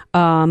 thing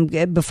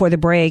before the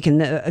break. In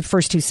the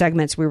first two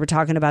segments, we were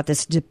talking about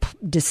this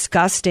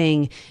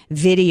disgusting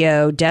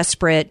video,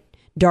 desperate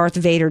Darth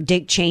Vader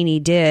Dick Cheney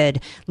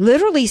did,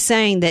 literally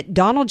saying that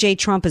Donald J.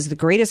 Trump is the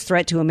greatest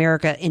threat to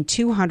America in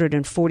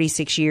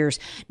 246 years.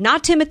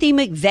 Not Timothy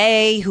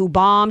McVeigh, who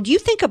bombed. You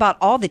think about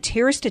all the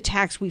terrorist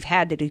attacks we've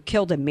had that have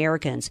killed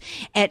Americans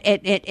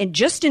and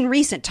just in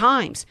recent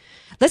times.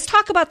 Let's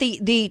talk about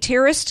the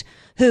terrorist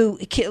who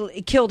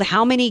killed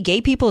how many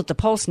gay people at the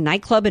Pulse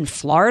nightclub in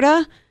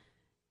Florida?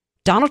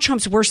 Donald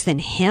Trump's worse than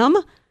him?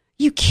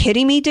 You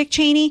kidding me, Dick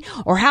Cheney?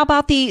 Or how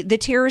about the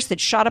terrorist that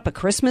shot up a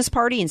Christmas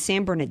party in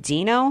San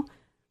Bernardino?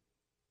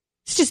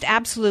 It's just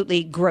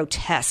absolutely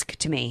grotesque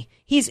to me.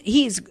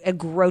 He's a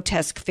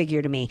grotesque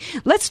figure to me.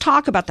 Let's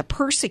talk about the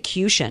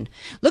persecution.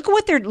 Look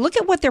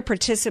at what they're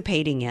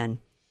participating in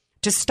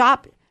to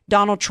stop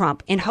Donald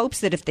Trump, in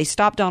hopes that if they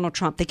stop Donald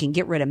Trump, they can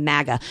get rid of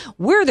MAGA.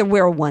 We're the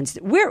real ones.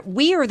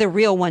 We are the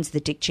real ones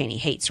that Dick Cheney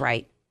hates,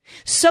 right?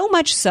 So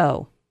much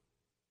so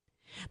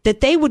that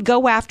they would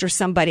go after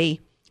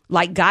somebody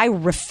like Guy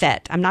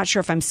Raffet. I'm not sure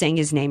if I'm saying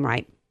his name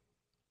right.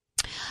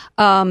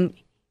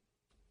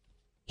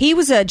 He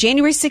was a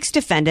January 6th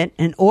defendant,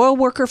 an oil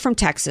worker from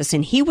Texas,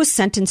 and he was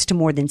sentenced to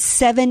more than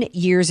 7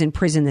 years in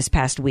prison this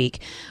past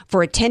week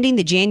for attending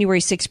the January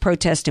 6th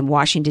protest in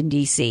Washington,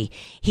 D.C.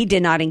 He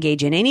did not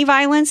engage in any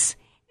violence,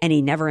 and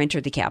he never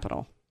entered the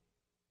Capitol.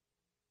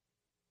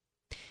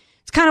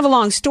 It's kind of a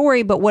long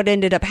story, but what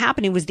ended up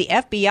happening was the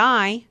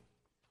FBI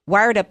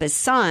wired up his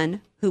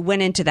son, who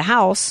went into the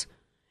house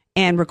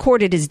and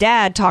recorded his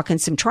dad talking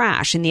some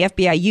trash, and the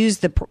FBI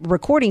used the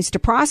recordings to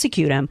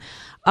prosecute him,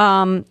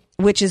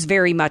 which is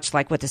very much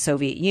like what the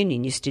Soviet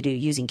Union used to do,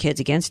 using kids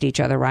against each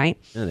other, right?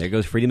 Oh, there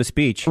goes freedom of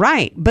speech.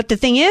 Right. But the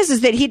thing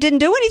is that he didn't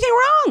do anything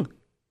wrong.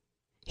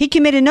 He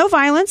committed no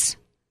violence,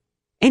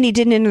 and he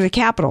didn't enter the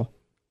Capitol.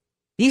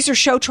 These are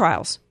show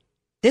trials.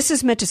 This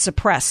is meant to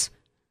suppress.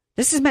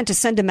 This is meant to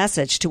send a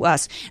message to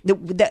us.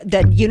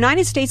 The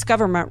United States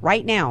government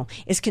right now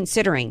is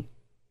considering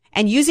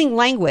and using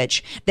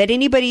language that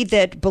anybody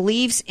that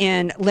believes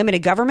in limited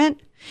government,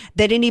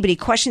 that anybody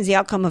questions the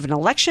outcome of an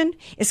election,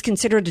 is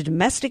considered a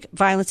domestic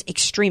violence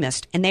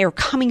extremist, and they are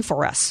coming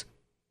for us.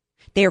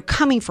 They are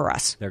coming for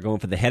us. They're going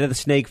for the head of the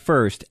snake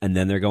first, and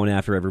then they're going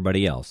after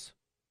everybody else.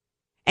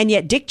 And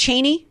yet Dick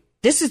Cheney,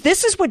 this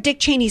is what Dick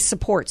Cheney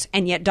supports,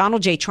 and yet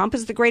Donald J. Trump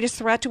is the greatest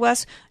threat to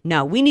us?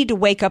 No, we need to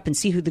wake up and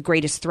see who the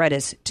greatest threat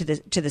is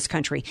to this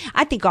country.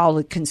 I think all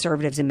the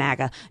conservatives in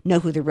MAGA know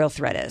who the real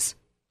threat is.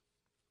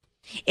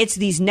 It's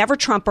these never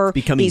Trumper,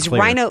 these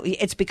clear. rhino.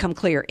 It's become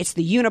clear. It's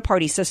the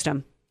uniparty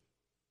system.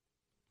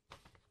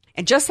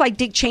 And just like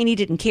Dick Cheney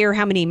didn't care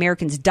how many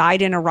Americans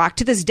died in Iraq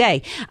to this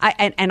day,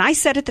 I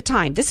said at the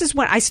time, this is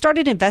when I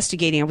started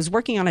investigating. I was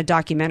working on a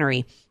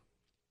documentary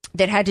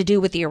that had to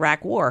do with the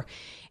Iraq War.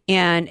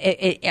 And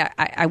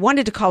I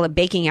wanted to call it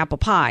Baking Apple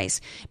Pies,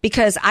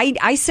 because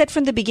I said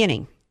from the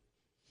beginning,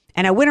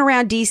 and I went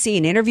around D.C.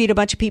 and interviewed a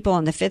bunch of people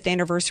on the 5th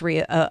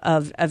anniversary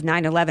of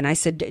 9/11. I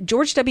said,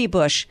 George W.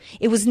 Bush,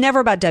 it was never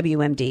about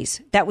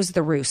WMDs. That was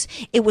the ruse.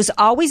 It was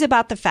always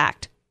about the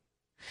fact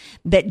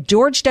that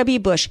George W.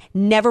 Bush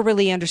never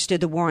really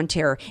understood the war on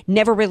terror,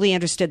 never really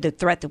understood the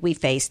threat that we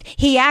faced.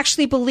 He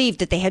actually believed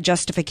that they had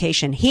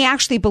justification. He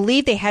actually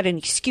believed they had an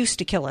excuse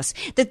to kill us,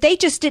 that they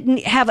just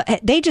didn't have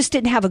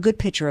a good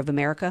picture of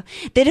America,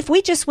 that if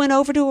we just went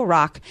over to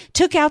Iraq,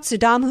 took out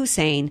Saddam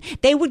Hussein,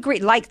 they would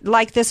greet,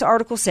 like this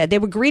article said, they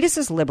would greet us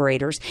as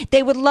liberators.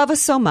 They would love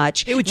us so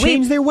much. They would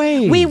change their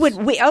ways.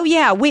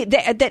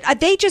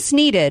 They just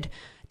needed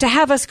to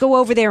have us go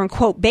over there and,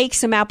 quote, bake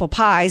some apple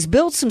pies,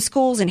 build some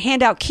schools, and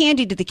hand out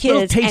candy to the kids.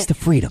 Little taste of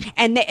freedom.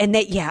 And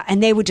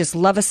they would just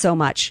love us so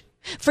much.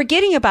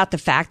 Forgetting about the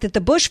fact that the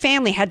Bush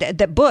family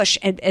the Bush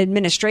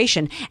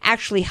administration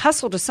actually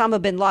hustled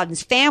Osama bin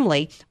Laden's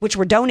family, which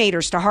were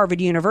donators to Harvard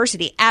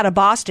University, out of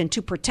Boston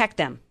to protect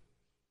them.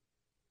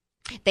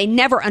 They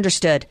never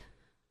understood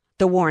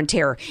the war on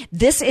terror.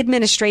 This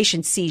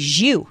administration sees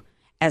you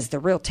as the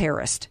real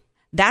terrorist.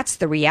 That's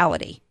the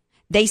reality.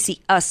 They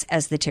see us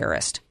as the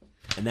terrorist.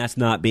 And that's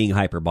not being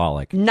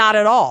hyperbolic. Not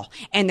at all.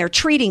 And they're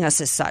treating us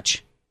as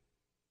such.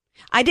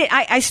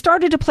 I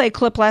started to play a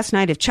clip last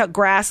night of Chuck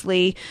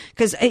Grassley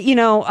because,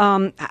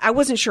 I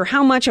wasn't sure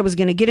how much I was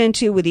going to get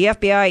into with the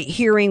FBI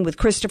hearing with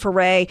Christopher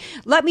Wray.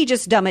 Let me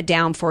just dumb it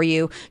down for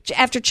you.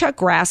 After Chuck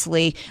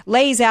Grassley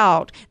lays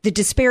out the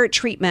disparate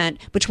treatment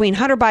between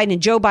Hunter Biden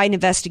and Joe Biden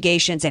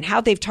investigations and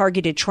how they've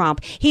targeted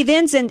Trump, he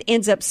then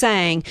ends up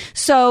saying,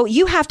 so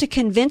you have to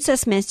convince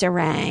us, Mr.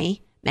 Wray,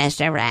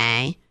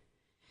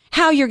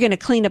 how you're going to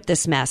clean up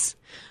this mess.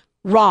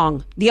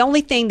 Wrong. The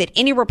only thing that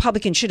any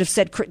Republican should have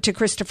said to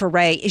Christopher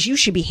Wray is you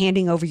should be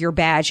handing over your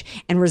badge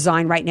and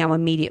resign right now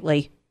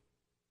immediately.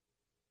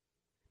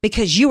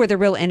 because you are the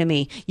real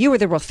enemy. You are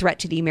the real threat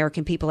to the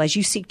American people as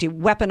you seek to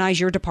weaponize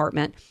your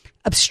department,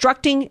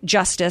 obstructing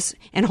justice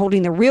and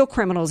holding the real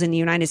criminals in the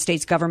United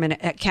States government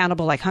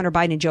accountable like Hunter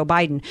Biden and Joe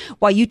Biden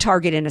while you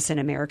target innocent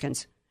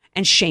Americans.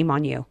 And shame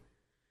on you.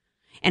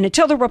 And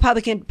until the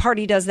Republican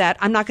Party does that,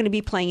 I'm not going to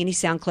be playing any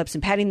sound clips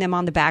and patting them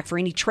on the back for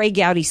any Trey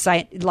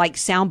Gowdy-like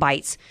sound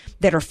bites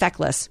that are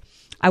feckless.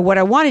 What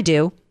I want to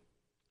do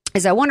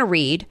is I want to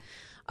read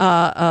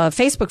a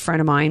Facebook friend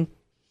of mine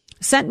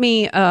sent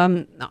me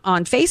on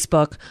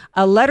Facebook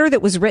a letter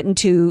that was written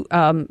to,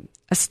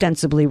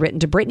 ostensibly written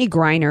to Brittany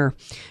Griner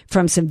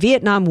from some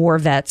Vietnam War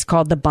vets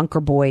called the Bunker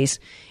Boys.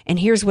 And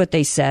here's what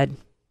they said.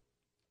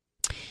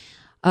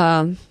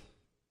 Bear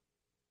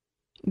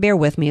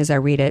with me as I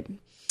read it.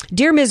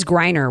 Dear Ms.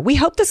 Griner, we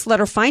hope this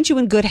letter finds you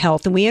in good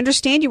health, and we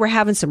understand you were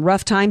having some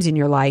rough times in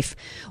your life.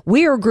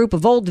 We are a group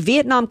of old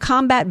Vietnam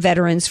combat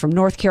veterans from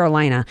North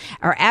Carolina.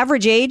 Our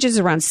average age is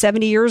around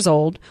 70 years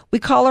old. We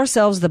call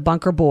ourselves the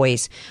Bunker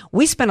Boys.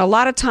 We spent a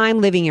lot of time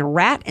living in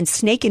rat and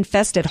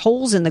snake-infested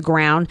holes in the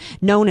ground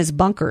known as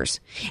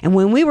bunkers. And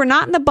when we were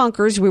not in the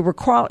bunkers, we were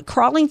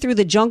crawling through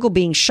the jungle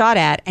being shot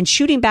at and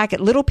shooting back at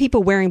little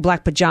people wearing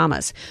black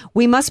pajamas.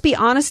 We must be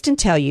honest and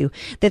tell you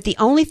that the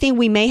only thing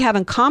we may have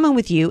in common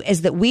with you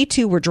is that we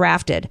too were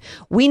drafted.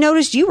 We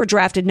noticed you were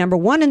drafted number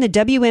 1 in the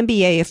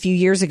WNBA a few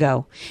years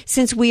ago.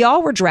 Since we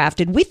all were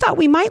drafted, we thought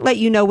we might let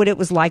you know what it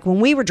was like when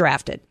we were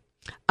drafted.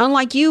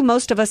 Unlike you,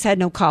 most of us had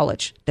no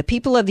college. The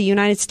people of the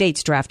United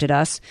States drafted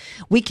us.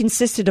 We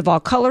consisted of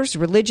all colors,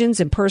 religions,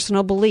 and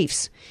personal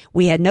beliefs.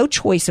 We had no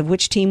choice of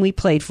which team we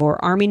played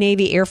for, Army,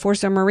 Navy, Air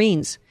Force, or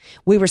Marines.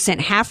 We were sent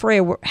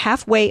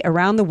halfway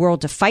around the world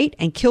to fight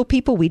and kill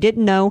people we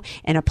didn't know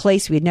in a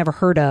place we had never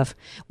heard of.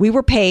 We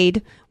were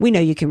paid, we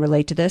know you can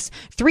relate to this,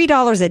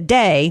 $3 a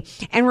day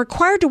and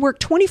required to work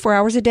 24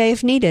 hours a day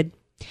if needed.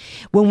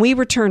 When we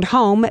returned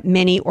home,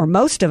 many or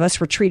most of us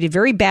were treated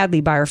very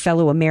badly by our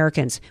fellow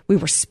Americans. We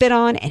were spit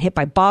on and hit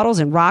by bottles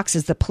and rocks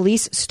as the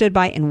police stood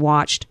by and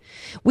watched.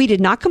 We did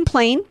not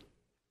complain.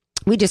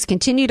 We just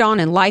continued on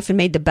in life and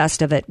made the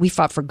best of it. We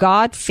fought for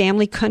God,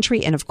 family,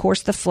 country, and of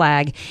course the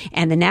flag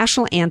and the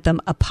national anthem,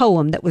 a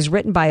poem that was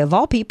written by, of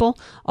all people,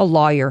 a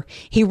lawyer.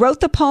 He wrote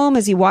the poem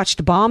as he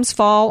watched bombs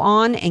fall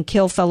on and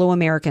kill fellow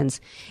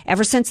Americans.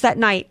 Ever since that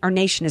night, our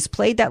nation has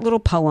played that little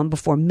poem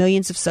before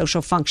millions of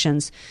social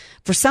functions.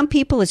 For some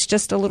people, it's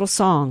just a little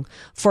song.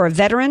 For a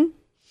veteran,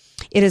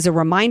 it is a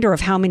reminder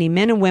of how many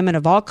men and women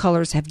of all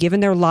colors have given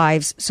their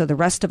lives so the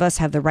rest of us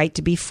have the right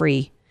to be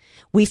free.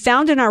 We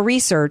found in our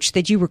research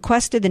that you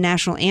requested the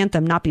national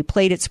anthem not be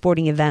played at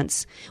sporting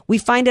events. We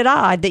find it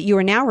odd that you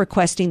are now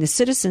requesting the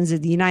citizens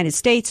of the United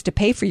States to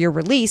pay for your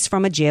release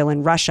from a jail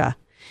in Russia.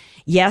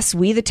 Yes,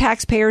 we the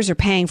taxpayers are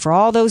paying for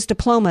all those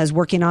diplomats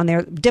working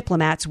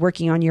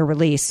on your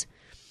release.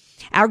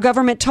 Our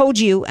government told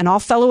you and all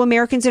fellow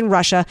Americans in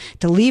Russia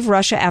to leave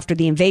Russia after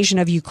the invasion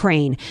of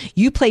Ukraine.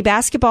 You play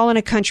basketball in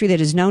a country that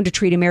is known to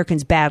treat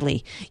Americans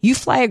badly. You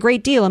fly a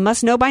great deal and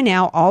must know by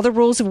now all the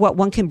rules of what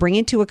one can bring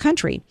into a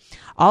country.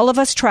 All of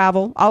us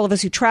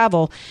who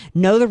travel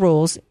know the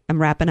rules.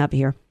 I'm wrapping up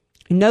here.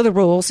 Know the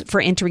rules for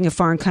entering a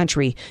foreign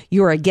country.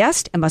 You are a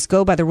guest and must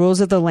go by the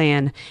rules of the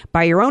land.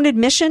 By your own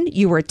admission,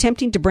 you were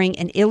attempting to bring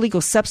an illegal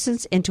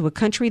substance into a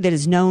country that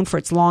is known for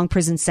its long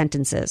prison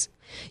sentences.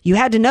 You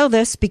had to know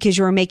this because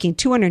you are making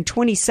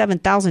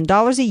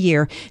 $227,000 a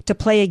year to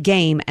play a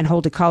game and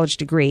hold a college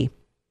degree.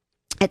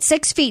 At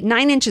 6 feet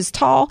 9 inches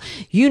tall,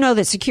 you know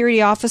that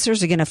security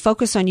officers are going to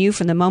focus on you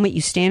from the moment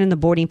you stand in the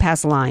boarding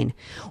pass line.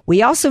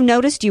 We also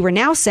noticed you were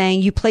now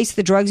saying you placed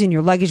the drugs in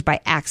your luggage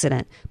by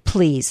accident.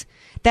 Please.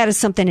 That is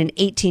something an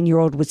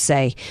 18-year-old would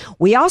say.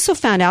 We also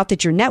found out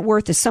that your net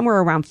worth is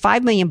somewhere around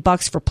 $5 million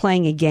for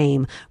playing a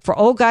game. For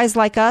old guys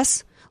like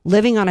us,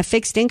 living on a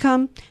fixed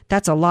income,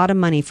 that's a lot of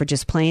money for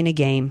just playing a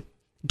game.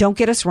 Don't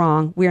get us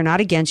wrong. We are not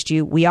against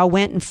you. We all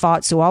went and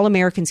fought so all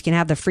Americans can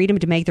have the freedom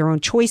to make their own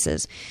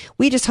choices.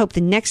 We just hope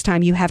the next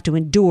time you have to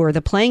endure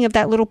the playing of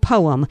that little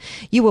poem,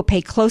 you will pay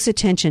close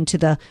attention to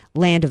the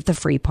land of the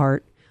free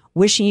part.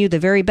 Wishing you the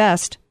very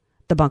best,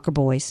 the Bunker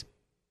Boys.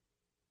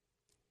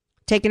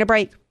 Taking a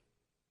break.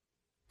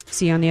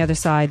 See you on the other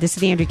side. This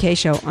is the Andrea Kaye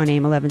Show on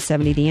AM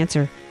 1170, The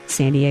Answer,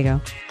 San Diego.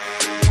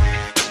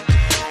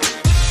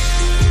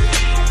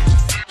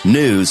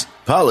 News,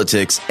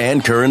 politics,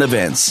 and current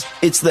events.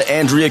 It's the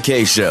Andrea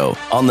Kaye Show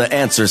on The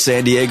Answer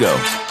San Diego.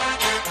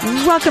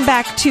 Welcome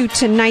back to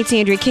tonight's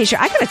Andrea Kaye Show.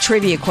 I got a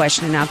trivia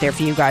question out there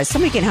for you guys.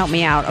 Somebody can help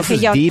me out. Okay,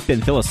 this is deep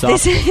and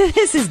philosophical.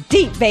 This is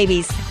deep,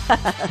 babies.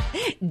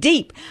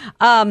 Deep.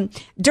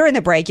 During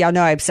the break, y'all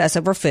know I obsess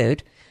over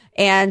food.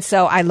 And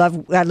so I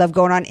love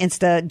going on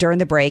Insta during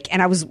the break.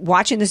 And I was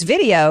watching this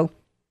video,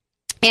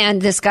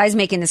 and this guy's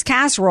making this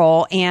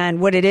casserole.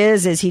 And what it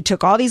is he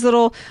took all these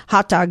little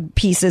hot dog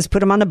pieces,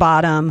 put them on the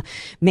bottom,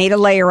 made a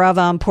layer of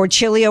them, poured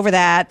chili over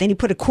that. Then he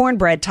put a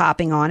cornbread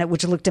topping on it,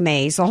 which looked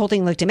amazing. The whole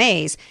thing looked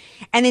amazing.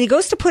 And then he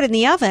goes to put it in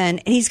the oven,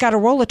 and he's got a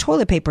roll of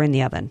toilet paper in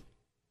the oven.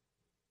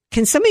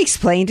 Can somebody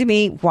explain to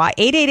me why?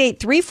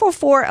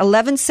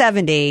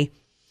 888-344-1170.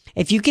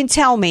 If you can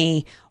tell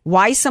me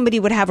why somebody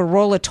would have a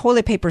roll of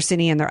toilet paper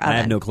sitting in their oven. I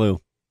have no clue.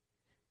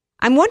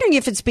 I'm wondering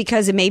if it's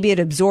because maybe it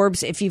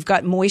absorbs if you've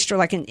got moisture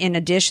like in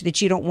a dish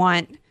that you don't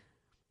want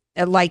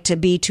like to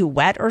be too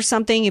wet or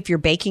something if you're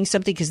baking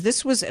something, because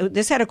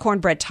this had a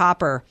cornbread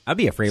topper. I'd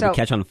be afraid it would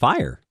catch on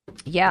fire.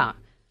 Yeah.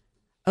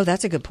 Oh,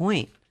 that's a good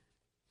point.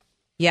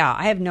 Yeah,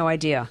 I have no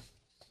idea.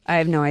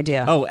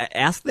 Oh,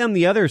 ask them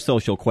the other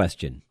social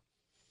question.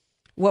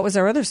 What was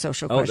our other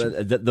social question?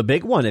 Oh, the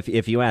big one,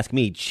 if you ask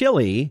me,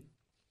 chili.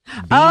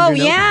 Oh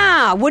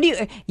yeah, what do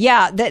you?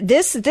 Yeah,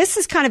 this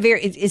is kind of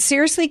it's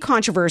seriously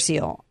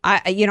controversial.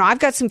 I've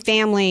got some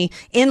family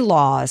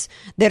in-laws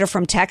that are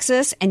from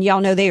Texas, and y'all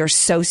know they are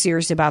so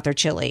serious about their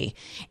chili.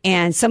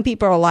 And some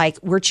people are like,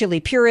 "We're chili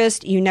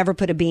purists. You never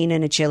put a bean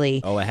in a chili."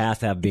 Oh, it has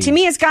to have beans. To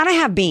me, it's got to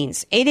have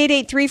beans.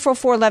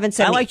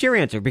 888-344-1170. I like your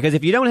answer because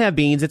if you don't have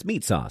beans, it's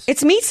meat sauce.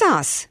 It's meat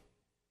sauce.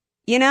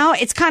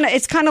 It's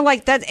kind of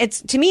like that.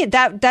 It's to me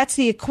that's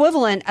the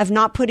equivalent of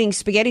not putting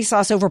spaghetti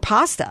sauce over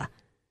pasta.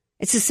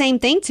 It's the same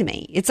thing to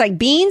me. It's like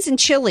beans and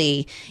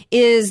chili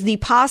is the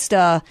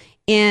pasta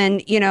in,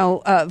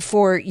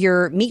 for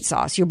your meat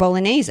sauce, your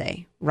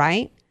bolognese,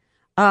 right?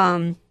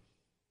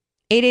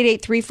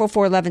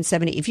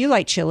 888-344-1170. If you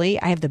like chili,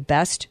 I have the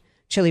best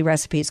chili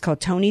recipe. It's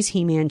called Tony's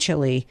He-Man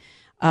Chili,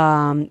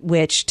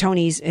 which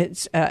Tony's,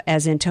 it's,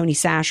 as in Tony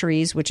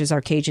Sacheries, which is our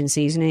Cajun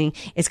seasoning.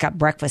 It's got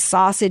breakfast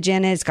sausage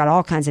in it. It's got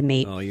all kinds of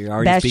meat. Oh, you're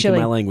already speaking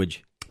my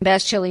language.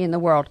 Best chili in the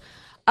world.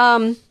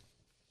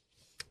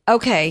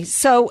 Okay,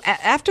 so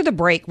after the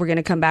break, we're going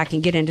to come back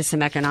and get into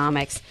some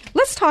economics.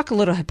 Let's talk a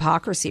little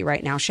hypocrisy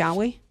right now, shall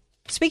we?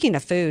 Speaking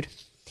of food,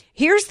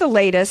 here's the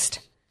latest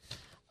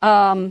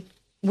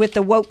with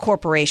the woke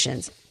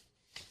corporations.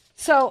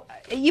 So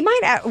you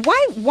might ask,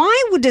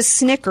 why would a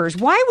Snickers,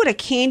 why would a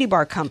candy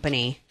bar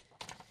company,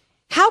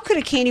 how could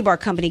a candy bar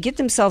company get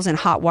themselves in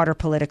hot water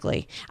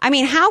politically? I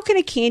mean, how can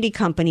a candy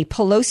company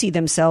Pelosi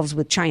themselves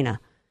with China?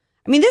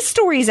 I mean, this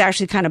story is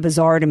actually kind of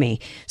bizarre to me.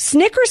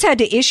 Snickers had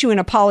to issue an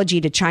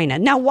apology to China.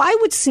 Now, why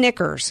would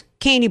Snickers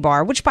candy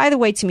bar, which by the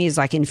way to me is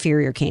like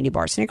inferior candy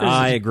bar. Snickers.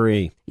 I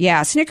agree.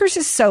 Yeah, Snickers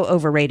is so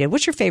overrated.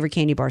 What's your favorite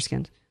candy bar,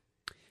 Skins?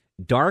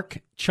 Dark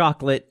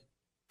chocolate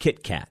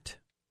Kit Kat.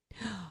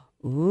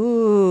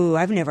 Ooh,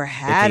 I've never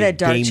had a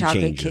dark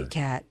chocolate changer. Kit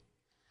Kat.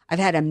 I've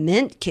had a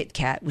mint Kit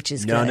Kat, which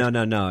is good.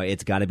 No.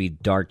 It's got to be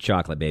dark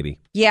chocolate, baby.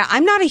 Yeah,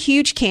 I'm not a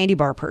huge candy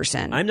bar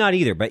person. I'm not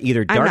either, but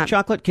either dark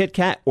chocolate Kit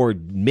Kat or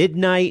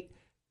Midnight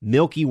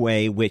Milky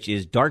Way, which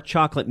is dark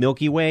chocolate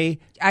Milky Way.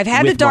 I've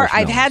had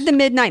the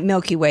Midnight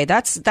Milky Way.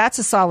 That's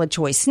a solid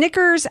choice.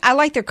 Snickers, I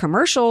like their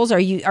commercials. Are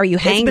you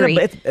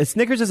hangry?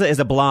 Snickers is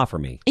a blah for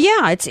me.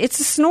 Yeah, it's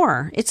a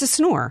snore. It's a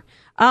snore.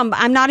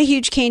 I'm not a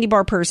huge candy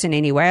bar person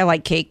anyway. I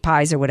like cake,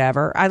 pies, or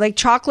whatever. I like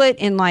chocolate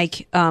in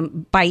like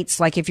bites,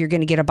 like if you're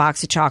going to get a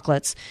box of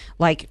chocolates,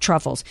 like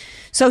truffles.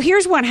 So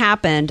here's what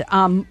happened.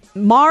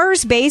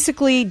 Mars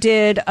basically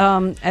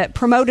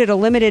promoted a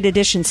limited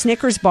edition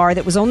Snickers bar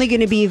that was only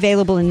going to be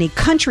available in the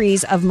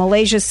countries of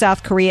Malaysia,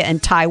 South Korea,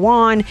 and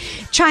Taiwan.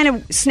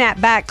 China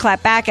snapped back,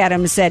 clapped back at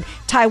him and said,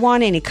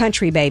 Taiwan ain't a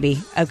country,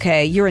 baby.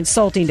 Okay, you're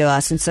insulting to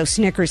us. And so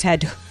Snickers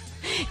had to...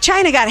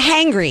 China got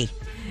hangry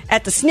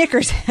at the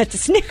Snickers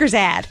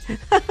ad.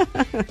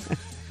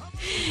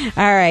 All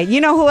right. You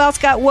know who else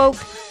got woke?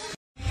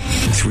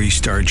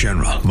 3-star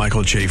General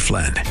Michael J.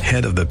 Flynn,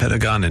 head of the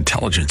Pentagon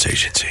Intelligence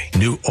Agency,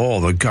 knew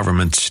all the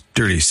government's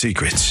dirty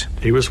secrets.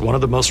 He was one of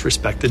the most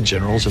respected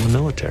generals in the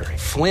military.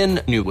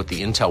 Flynn knew what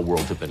the intel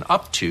world had been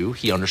up to.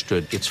 He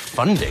understood its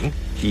funding.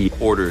 He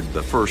ordered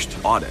the first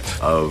audit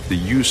of the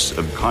use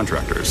of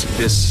contractors.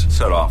 This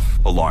set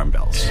off alarm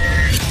bells.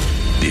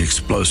 The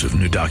explosive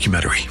new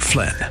documentary,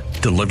 Flynn,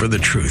 Deliver the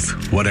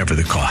Truth, Whatever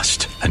the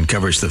Cost,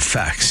 uncovers the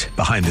facts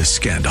behind this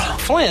scandal.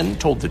 Flynn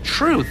told the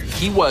truth.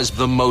 He was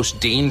the most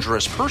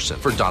dangerous person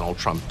for Donald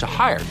Trump to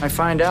hire. I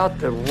find out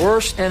the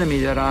worst enemy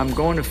that I'm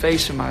going to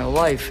face in my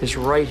life is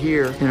right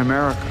here in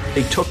America.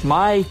 They took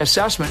my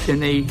assessment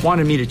and they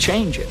wanted me to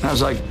change it. And I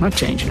was like, I'm not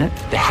changing it.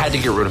 They had to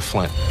get rid of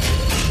Flynn.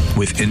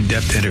 With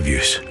in-depth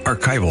interviews,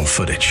 archival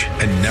footage,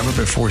 and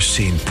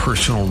never-before-seen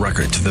personal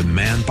records of the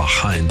man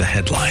behind the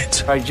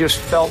headlines. I just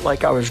felt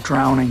like I was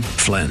drowning.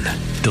 Flynn,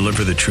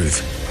 Deliver the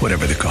Truth,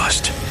 Whatever the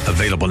Cost.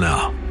 Available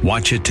now.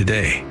 Watch it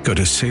today. Go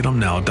to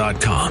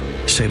salemnow.com.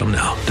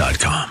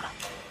 salemnow.com.